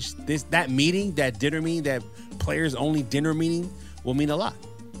change that dinner meeting, that players only dinner meeting will mean a lot.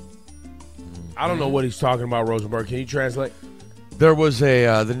 I don't know what he's talking about, Rosenberg. Can you translate? There was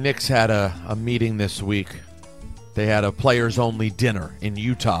the Knicks had a meeting this week. They had a players-only dinner in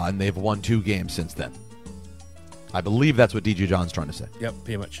Utah, and they've won 2 games since then. I believe that's what DJ John's trying to say. Yep,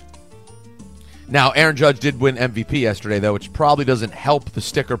 pretty much. Now, Aaron Judge did win MVP yesterday, though, which probably doesn't help the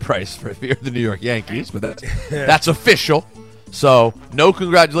sticker price for if you're the New York Yankees, but that's official. So, no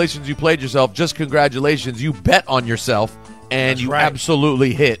congratulations, you played yourself. Just congratulations, you bet on yourself, and That's you right.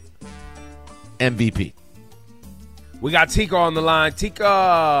 absolutely hit MVP. We got Tika on the line. Tika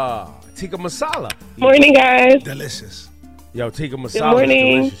Masala. Morning, guys. Delicious. Yo, Tika Masala. Good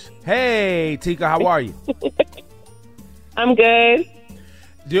morning. Delicious. Hey, Tika, how are you? I'm good.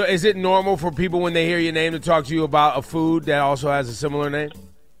 Is it normal for people when they hear your name to talk to you about a food that also has a similar name?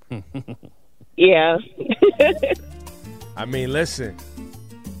 Yeah. I mean, listen.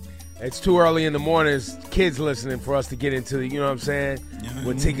 It's too early in the morning. There's kids listening for us to get into the, you know what I'm saying?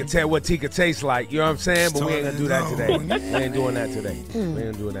 What Tika tastes like, you know what I'm saying? But we ain't gonna do that today. We ain't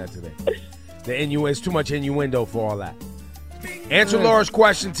doing that today. It's too much innuendo for all that. Answer Laura's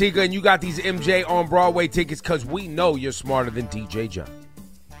question, Tika, and you got these MJ on Broadway tickets because we know you're smarter than DJ John.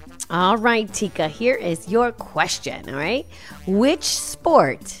 All right, Tika, here is your question, all right? Which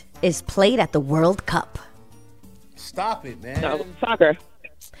sport is played at the World Cup? Stop it, man. No, soccer.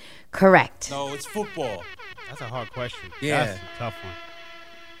 Correct. No, it's football. That's a hard question. Yeah. That's a tough one.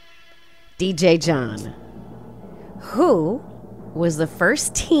 DJ John, who was the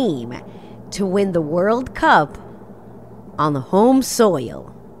first team to win the World Cup on the home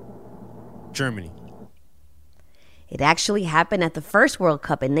soil? Germany. It actually happened at the first World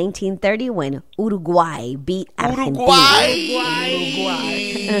Cup in 1930 when Uruguay beat Argentina.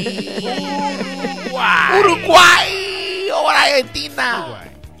 Uruguay or Argentina.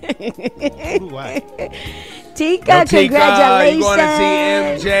 TJ, Tika, Yo, Tika, congratulations. you're going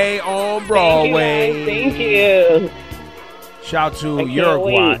to see MJ on Broadway. Thank you. Shout to I can't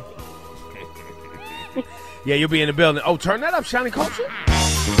Uruguay. wait. Yeah, you'll be in the building. Oh, turn that up, Shiny Culture.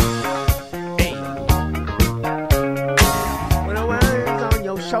 Hey. When the world is on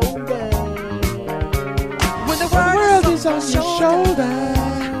your shoulder. When the world is on your shoulder.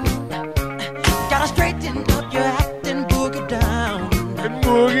 Gotta straighten up your acting, boogie down.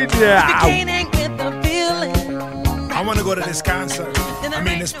 Boogie down. Beginning with the feeling. I want to go to this concert. I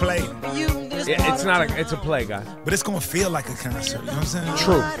mean, this play. Yeah, it's a play, guys. But it's going to feel like a concert. You know what I'm saying?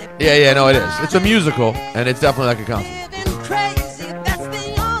 True. Yeah, no, it is. It's a musical, and it's definitely like a concert. Crazy, that's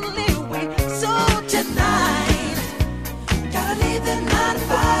the only way. So tonight, gotta leave the 9 to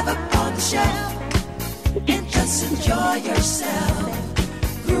 5 up on the shelf and just enjoy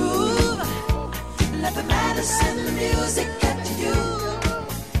yourself. Groove, let the medicine, the music get to you.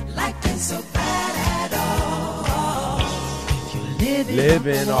 Like it's so bad at all.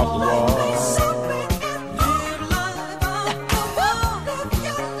 Living off the wall.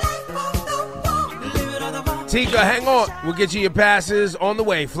 Tika, hang on. We'll get you your passes on the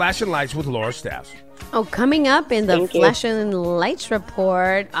way. Flashing lights with Laura Stiles. Oh, coming up in the Thank you. Flashing Lights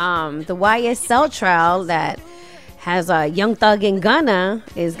report, the YSL trial that has Young Thug and Gunna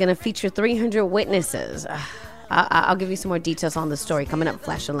is going to feature 300 witnesses. I'll give you some more details on the story coming up.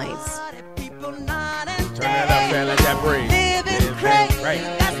 Flashing Lights. Turn that up, man. Let that breathe. Living right.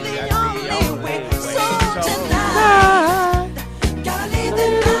 That's the only way. Gotta leave the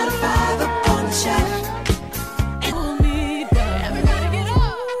 9 to 5 up on the shelf.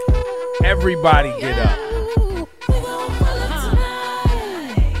 Everybody get up.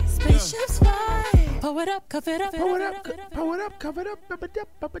 Pull it up, cover it up, Pull it up, pull it up, cover it up,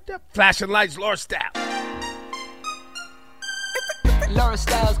 bub it up. Flashing lights, Laura Stiles. Laura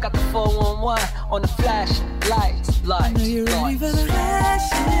Styles got the 411 on the flash lights. Lights. You ready for the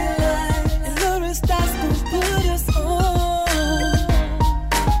flash lights? Laura Styles gon' put us on.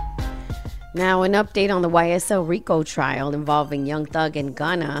 Now, an update on the YSL RICO trial involving Young Thug and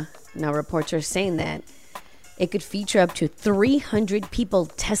Gunna. Now, reports are saying that it could feature up to 300 people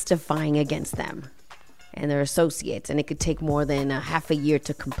testifying against them and their associates, and it could take more than half a year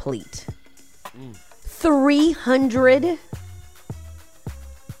to complete. 300?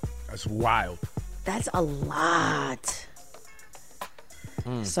 That's wild. That's a lot.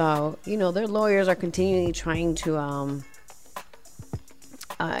 So, their lawyers are continually trying to,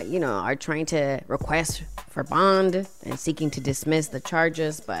 are trying to request for bond and seeking to dismiss the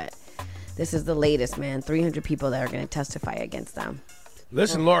charges, but this is the latest, man. 300 people that are going to testify against them.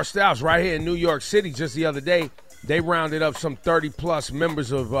 Listen, Laura Stiles, right here in New York City, just the other day, they rounded up some 30-plus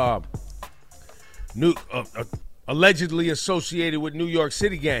members of allegedly associated with New York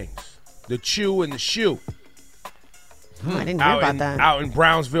City gangs, the Chew and the Shoe. I didn't hear about that. Out in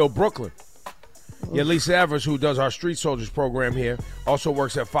Brownsville, Brooklyn. Yeah, Lisa Evers, who does our Street Soldiers program here, also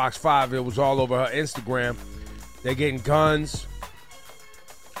works at Fox 5. It was all over her Instagram. They're getting guns.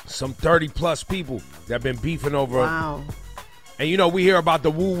 Some 30-plus people that have been beefing over. Wow. And, we hear about the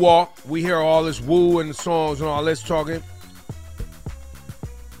woo walk. We hear all this woo and the songs and all this talking.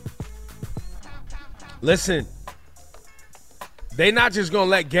 Listen, they not just gonna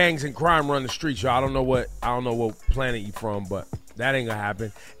let gangs and crime run the streets, y'all. I don't know what planet you from, but that ain't gonna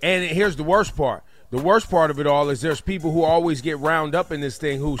happen. And here's the worst part. The worst part of it all is there's people who always get round up in this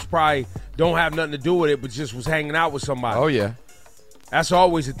thing who's probably don't have nothing to do with it, but just was hanging out with somebody. Oh yeah, that's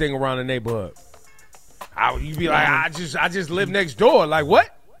always a thing around the neighborhood. You be like, I just live next door. Like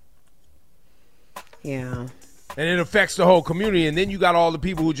what? Yeah. And it affects the whole community. And then you got all the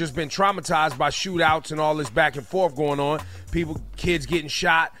people who just been traumatized by shootouts and all this back and forth going on. Kids getting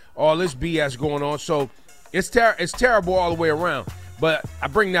shot, all this BS going on. So it's terrible all the way around. But I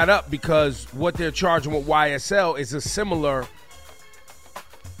bring that up because what they're charging with YSL is a similar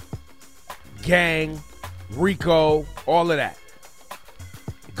gang, RICO, all of that.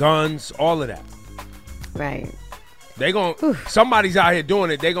 Guns, all of that. Right. Somebody's out here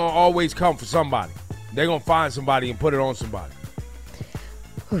doing it. They're going to always come for somebody. They're going to find somebody and put it on somebody.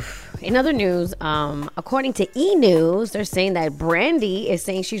 In other news, according to E! News, they're saying that Brandy is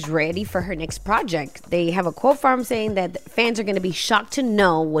saying she's ready for her next project. They have a quote from her saying that fans are going to be shocked to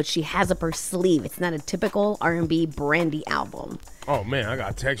know what she has up her sleeve. It's not a typical R&B Brandy album. Oh, man, I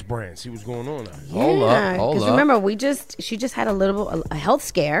got to text Brand, see what's going on now. Hold up. Because remember, she just had a health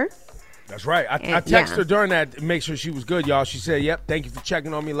scare. That's right. I texted her during that to make sure she was good, y'all. She said, yep, thank you for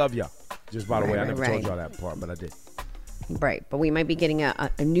checking on me. Love y'all. Just by the way, I never told y'all that part, but I did. Right, but we might be getting a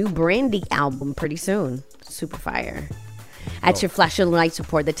new Brandy album pretty soon. Super fire. at your flashing light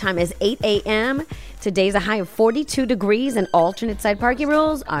support. The time is 8 a.m. Today's a high of 42 degrees, and alternate side parking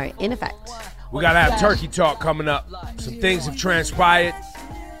rules are in effect. We got to have turkey talk coming up. Some things have transpired.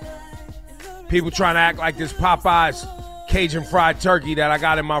 People trying to act like this Popeyes Cajun fried turkey that I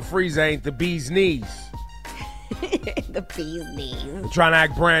got in my freezer ain't the bee's knees. The bee's knees. We're trying to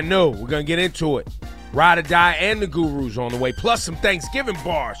act brand new. We're going to get into it. Ride or Die and the Guru's on the way, plus some Thanksgiving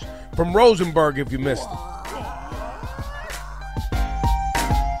bars from Rosenberg if you missed it.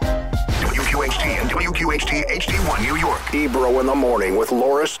 WQHT and WQHT HD1 New York. Ebro in the morning with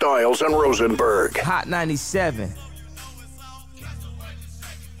Laura Stiles and Rosenberg. Hot 97.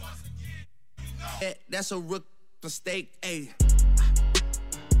 That's a rook mistake, ayy.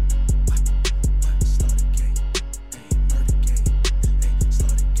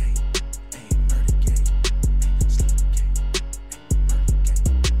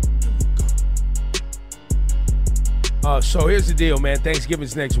 So here's the deal, man.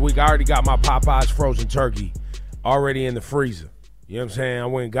 Thanksgiving's next week. I already got my Popeyes frozen turkey already in the freezer. You know what I'm saying? I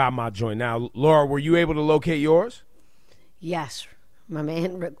went and got my joint. Now, Laura, were you able to locate yours? Yes. My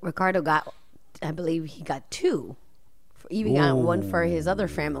man Ricardo got, I believe he got two. Even got one for his other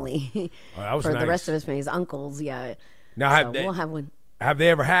family. Oh, that was for nice. the rest of his family, his uncles, yeah. Now, we'll have one. Have they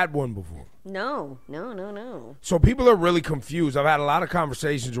ever had one before? No. So people are really confused. I've had a lot of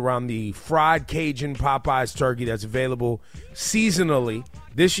conversations around the fried Cajun Popeyes turkey that's available seasonally.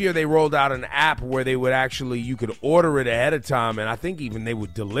 This year they rolled out an app where they would actually, you could order it ahead of time, and I think even they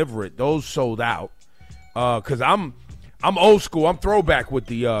would deliver it. Those sold out. Because I'm old school. I'm throwback with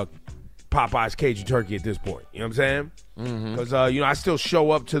the Popeyes Cajun turkey at this point. You know what I'm saying? Because I still show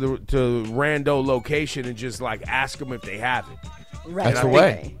up to rando location and just like ask them if they have it. Right. And That's the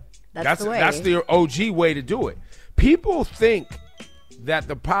way. That's the way. That's the OG way to do it. People think that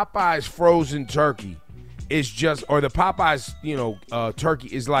the Popeyes frozen turkey is just, or the Popeyes, turkey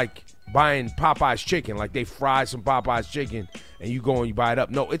is like buying Popeyes chicken. Like they fry some Popeyes chicken and you go and you buy it up.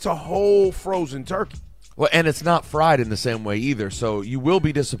 No, it's a whole frozen turkey. Well, and it's not fried in the same way either, so you will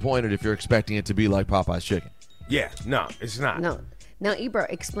be disappointed if you're expecting it to be like Popeye's chicken. Yeah, no, it's not. No. Now, Ebro,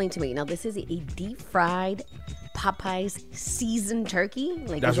 explain to me. Now, this is a deep-fried Popeyes seasoned turkey?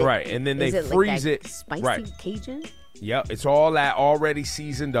 Like, That's right. And then they freeze like it. Spicy Right. Cajun? Yep, it's all that already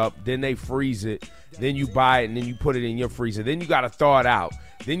seasoned up. Then they freeze it. Then you buy it, and then you put it in your freezer. Then you got to thaw it out.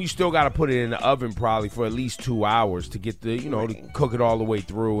 Then you still got to put it in the oven probably for at least 2 hours to get the, to cook it all the way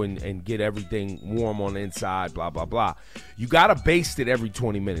through and get everything warm on the inside, blah, blah, blah. You got to baste it every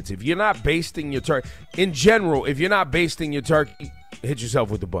 20 minutes. If you're not basting your turkey, in general, if you're not basting your turkey, hit yourself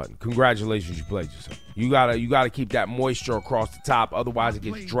with the button. Congratulations, you played yourself. You gotta keep that moisture across the top, otherwise it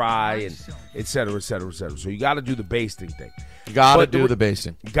gets dry and et cetera, et cetera, et cetera. So you got to do the basting thing. Gotta do the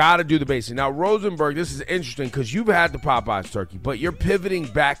basting. Gotta do the basting. Now, Rosenberg, this is interesting because you've had the Popeyes turkey, but you're pivoting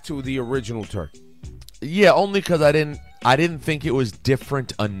back to the original turkey. Yeah, only because I didn't think it was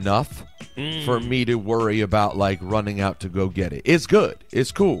different enough for me to worry about like running out to go get it. It's good.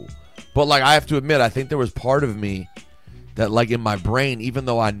 It's cool. But like I have to admit, I think there was part of me that like in my brain, even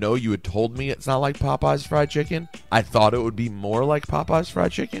though I know you had told me it's not like Popeye's fried chicken, I thought it would be more like Popeye's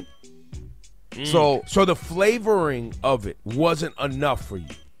fried chicken. So the flavoring of it wasn't enough for you.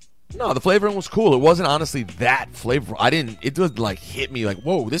 No, the flavoring was cool. It wasn't honestly that flavorful. It didn't like hit me like,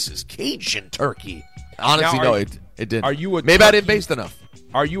 whoa, this is Cajun turkey. Honestly, Now, no, it didn't. Are you Maybe I didn't baste enough.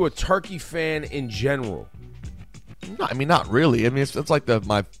 Are you a turkey fan in general? No, I mean, not really. I mean, it's like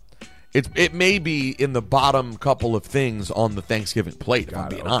it may be in the bottom couple of things on the Thanksgiving plate, if I'm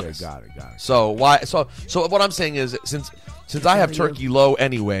being honest. Got it. So why? So what I'm saying is, since I have turkey low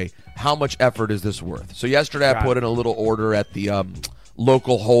anyway, how much effort is this worth? So yesterday I put in a little order at the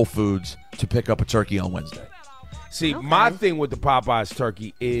local Whole Foods to pick up a turkey on Wednesday. See, my thing with the Popeyes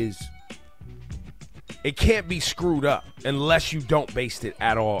turkey is it can't be screwed up unless you don't baste it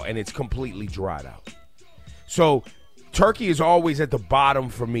at all and it's completely dried out. So turkey is always at the bottom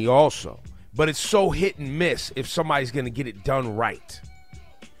for me also, but it's so hit and miss if somebody's going to get it done right.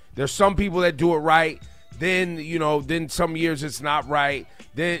 There's some people that do it right, then some years it's not right.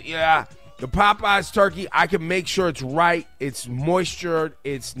 Then, the Popeyes turkey, I can make sure it's right, it's moistured,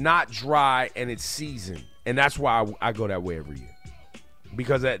 it's not dry, and it's seasoned. And that's why I go that way every year.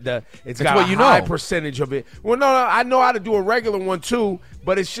 Because it's got a high percentage of it. Well, no, I know how to do a regular one too,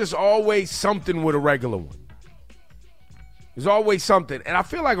 but it's just always something with a regular one. There's always something. And I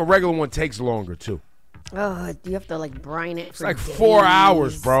feel like a regular one takes longer too. Oh, you have to like brine it. It's like 4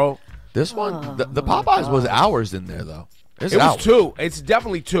 hours, bro. This one, the Popeyes was hours in there though. It was 2. It's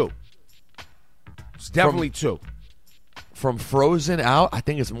definitely 2. It's definitely 2. From frozen out, I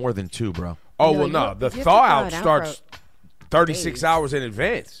think it's more than 2, bro. Oh, well, no. The thaw out starts 36 hours in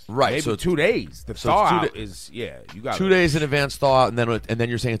advance. Right, Maybe so 2 days. The so thaw it's out 2 is, you got 2 days in advance thaw, and then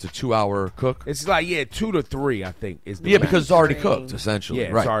you're saying it's a 2-hour cook? It's like, 2 to 3, I think. Is the Yeah, max. because it's already cooked, essentially. Yeah,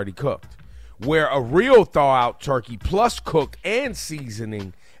 right. it's already cooked. Where a real thaw out turkey plus cook and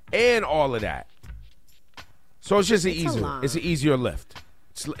seasoning and all of that. So it's just it's an easier lift.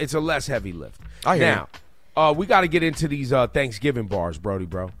 It's a less heavy lift. I hear now, we got to get into these Thanksgiving bars, Brody,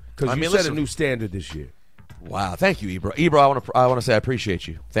 bro. Because you set a new standard this year. Wow, thank you, Ebro. Ebro, I want to say I appreciate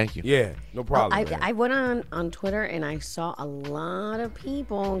you. Thank you. Yeah, no problem. I went on Twitter and I saw a lot of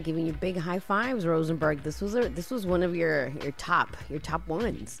people giving you big high fives, Rosenberg. This was one of your top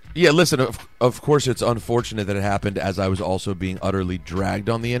ones. Yeah, listen, of course it's unfortunate that it happened as I was also being utterly dragged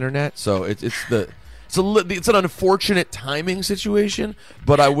on the internet. So it's an unfortunate timing situation,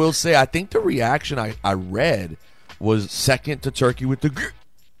 but I will say I think the reaction I read was second to Turkey with the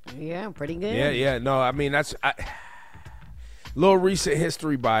Yeah, pretty good. Yeah. No, I mean, that's little recent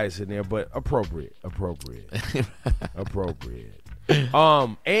history bias in there, but appropriate.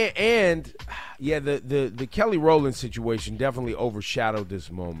 And yeah, the Kelly Rowland situation definitely overshadowed this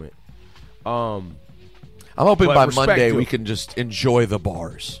moment. I'm hoping by Monday to we can just enjoy the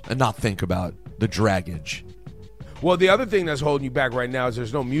bars and not think about the draggage. Well, the other thing that's holding you back right now is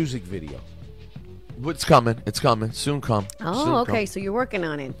there's no music video. It's coming. It's coming. Soon come. Oh, Soon okay. come. So you're working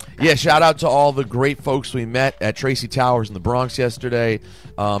on it. Yeah, shout out to all the great folks we met at Tracy Towers in the Bronx yesterday.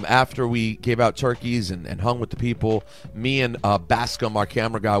 After we gave out turkeys and hung with the people, me and Bascom, our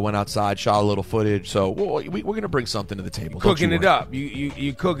camera guy, went outside, shot a little footage. So we're going to bring something to the table. Cooking it up.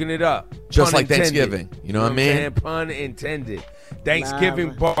 You cooking it up. Just Pun like intended. Thanksgiving. You know what I mean? saying? Pun intended.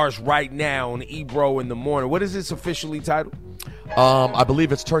 Thanksgiving bars right now on Ebro in the morning. What is this officially titled? I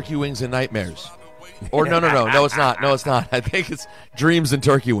believe it's Turkey Wings and Nightmares. Or no, it's not. No, it's not. I think it's Dreams and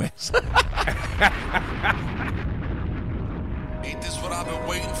Turkey Wings. Ain't this what I've been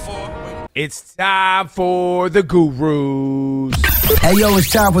waiting for? It's time for the Gurus. Hey, yo,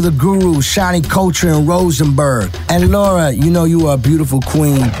 it's time for the Gurus, Shiny Culture and Rosenberg. And Laura, you know you are a beautiful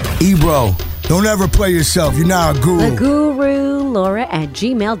queen. Ebro, don't ever play yourself. You're not a guru. The Guru, Laura at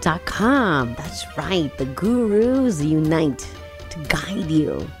gmail.com. That's right. The Gurus unite to guide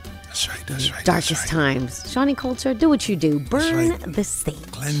you. That's right. Darkest times. Shawnee Culture, do what you do. Burn the stage.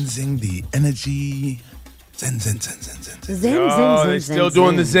 Cleansing the energy. Zen. They're still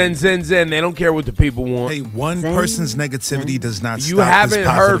doing the zen. They don't care what the people want. Hey, one person's negativity does not stop. You haven't this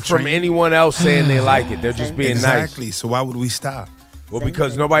heard positive from train. anyone else saying they like it. They're just being nice. Exactly. So why would we stop? Well,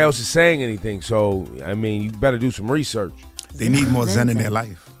 because nobody else is saying anything. So, I mean, you better do some research. They need more zen in their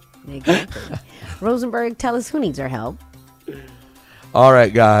life. Exactly. Rosenberg, tell us who needs our help. All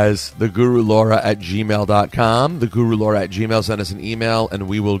right, guys. The Guru Laura at gmail.com. The Guru Laura at gmail. Send us an email, and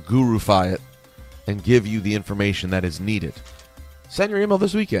we will gurufy it and give you the information that is needed. Send your email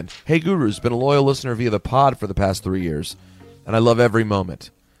this weekend. Hey, Guru's been a loyal listener via the pod for the past 3 years, and I love every moment.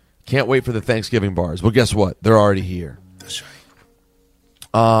 Can't wait for the Thanksgiving bars. Well, guess what? They're already here. That's right.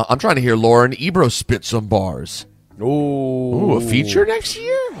 I'm trying to hear Lauren Ebro spit some bars. Ooh, a feature next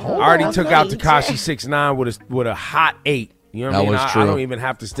year? I already took out Tekashi 6ix9ine with a hot 8. You know what I mean? Was true. I don't even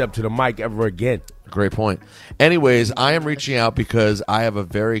have to step to the mic ever again. Great point. Anyways, I am reaching out because I have a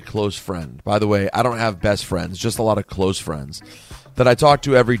very close friend. By the way, I don't have best friends, just a lot of close friends that I talk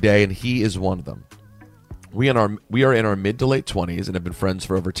to every day, and he is one of them. We are in our mid to late 20s and have been friends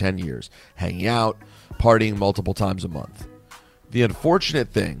for over 10 years, hanging out, partying multiple times a month. The unfortunate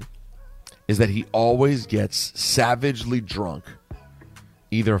thing is that he always gets savagely drunk,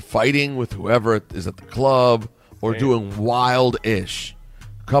 either fighting with whoever is at the club or doing wild-ish.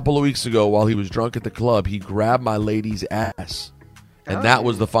 A couple of weeks ago, while he was drunk at the club, he grabbed my lady's ass, and that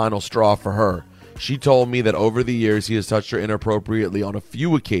was the final straw for her. She told me that over the years, he has touched her inappropriately on a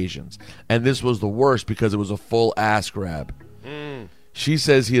few occasions, and this was the worst because it was a full ass grab. She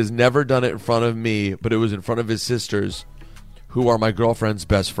says he has never done it in front of me, but it was in front of his sisters, who are my girlfriend's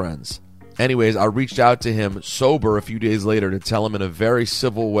best friends. Anyways, I reached out to him sober a few days later to tell him in a very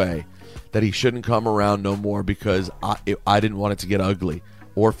civil way that he shouldn't come around no more because I didn't want it to get ugly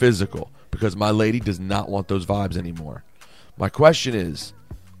or physical because my lady does not want those vibes anymore. My question is,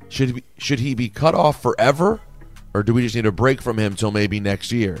 should he be cut off forever, or do we just need a break from him till maybe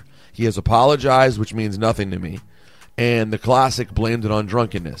next year? He has apologized, which means nothing to me, and the classic blamed it on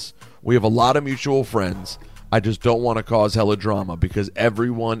drunkenness. We have a lot of mutual friends. I just don't want to cause hella drama because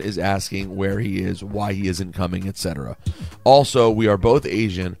everyone is asking where he is, why he isn't coming, etc. Also, we are both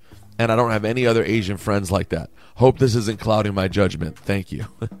Asian, and I don't have any other Asian friends like that. Hope this isn't clouding my judgment. Thank you.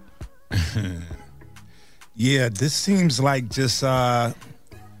 Yeah, this seems like just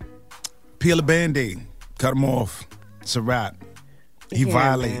peel a Band-Aid, cut them off. It's a wrap. He Yeah,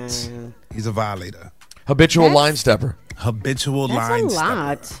 violates. man. He's a violator. Habitual line stepper. Habitual That's line a stepper.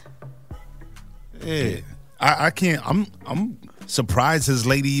 lot. Yeah. I can't. I'm surprised his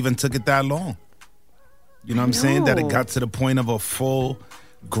lady even took it that long. You know what I'm saying? That it got to the point of a full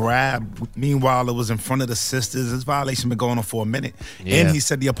grab. Meanwhile, it was in front of the sisters. This violation been going on for a minute. Yeah. And he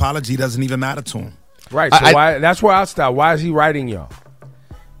said the apology doesn't even matter to him. Right. So why? That's where I stop. Why is he writing y'all?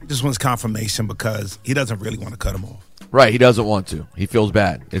 He just wants confirmation because he doesn't really want to cut him off. Right, he doesn't want to. He feels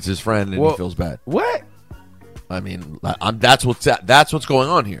bad. It's his friend, and Well, he feels bad. What? I mean, that's what's going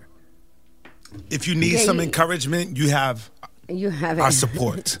on here. If you need some encouragement, you have our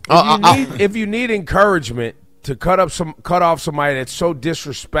support. If you need encouragement to cut off somebody that's so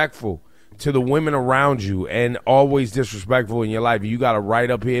disrespectful to the women around you and always disrespectful in your life, you got to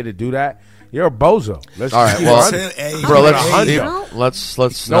write up here to do that. You're a bozo. Let's All right, keep well, it 100. bro,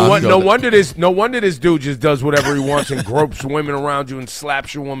 let's No wonder this dude just does whatever he wants and gropes women around you and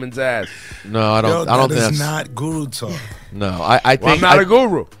slaps your woman's ass. No, I don't. I don't think That's that's not guru talk. No, I think I'm not a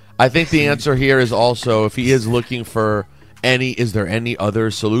guru. I think the answer here is also if he is looking for is there any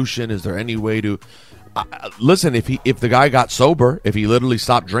other solution? Is there any way to listen? If the guy got sober, if he literally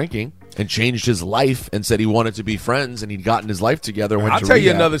stopped drinking and changed his life and said he wanted to be friends and he'd gotten his life together, went I'll to tell you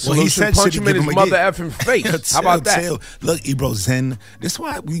rehab. another solution. Punch him in his mother effing face. How about that? Look, Ebro, Zen. This is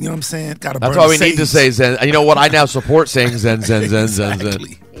why you know what I'm saying. Got to. That's why we need to say Zen. You know what? I now support saying Zen, Zen, Zen, Zen, Zen.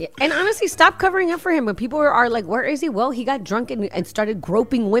 Yeah, and honestly, stop covering up for him. But people are like, where is he? Well, he got drunk and started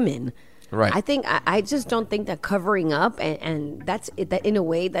groping women. Right. I think I just don't think that covering up and that's it. That in a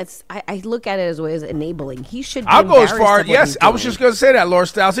way, that's I look at it as a way as enabling. He should. I'll go as far. Yes, I was just going to say that, Laura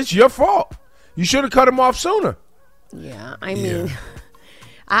Styles. It's your fault. You should have cut him off sooner. Yeah, I mean,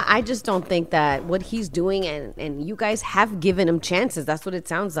 I just don't think that what he's doing, and you guys have given him chances. That's what it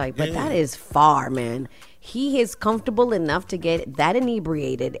sounds like. But that is far, man. He is comfortable enough to get that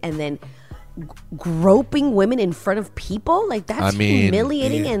inebriated and then groping women in front of people. Like, that's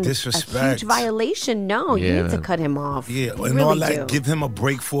humiliating and disrespect. a huge violation. No, you need to cut him off. Yeah, You and really all that. do. Give him a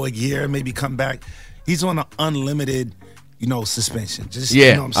break for a year, maybe come back. He's on an unlimited, suspension. Just Yeah,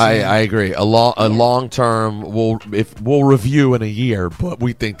 you know what I'm saying? I agree. A long term, we'll review in a year, but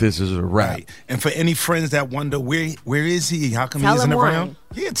we think this is a wrap. Right. And for any friends that wonder where is he? How come Tell he isn't him why. around?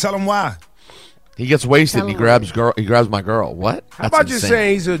 Yeah, tell him why. He gets wasted Tell and he him grabs my girl. What? How about just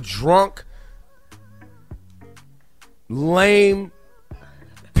saying he's a drunk, lame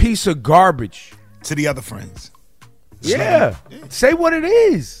piece of garbage to the other friends? Yeah. Say what it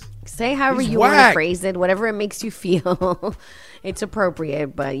is. Say however He's you want to whack. phrase it, whatever it makes you feel. It's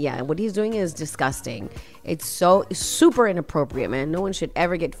appropriate, but yeah, what he's doing is disgusting. It's so super inappropriate, man. No one should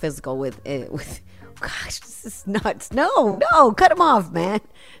ever get physical with it. Gosh, this is nuts. No, cut him off, man.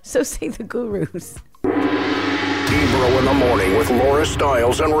 So say the gurus. Ebro in the morning with Laura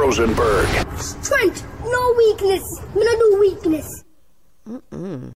Stiles and Rosenberg. Strength, no weakness. Me no do weakness.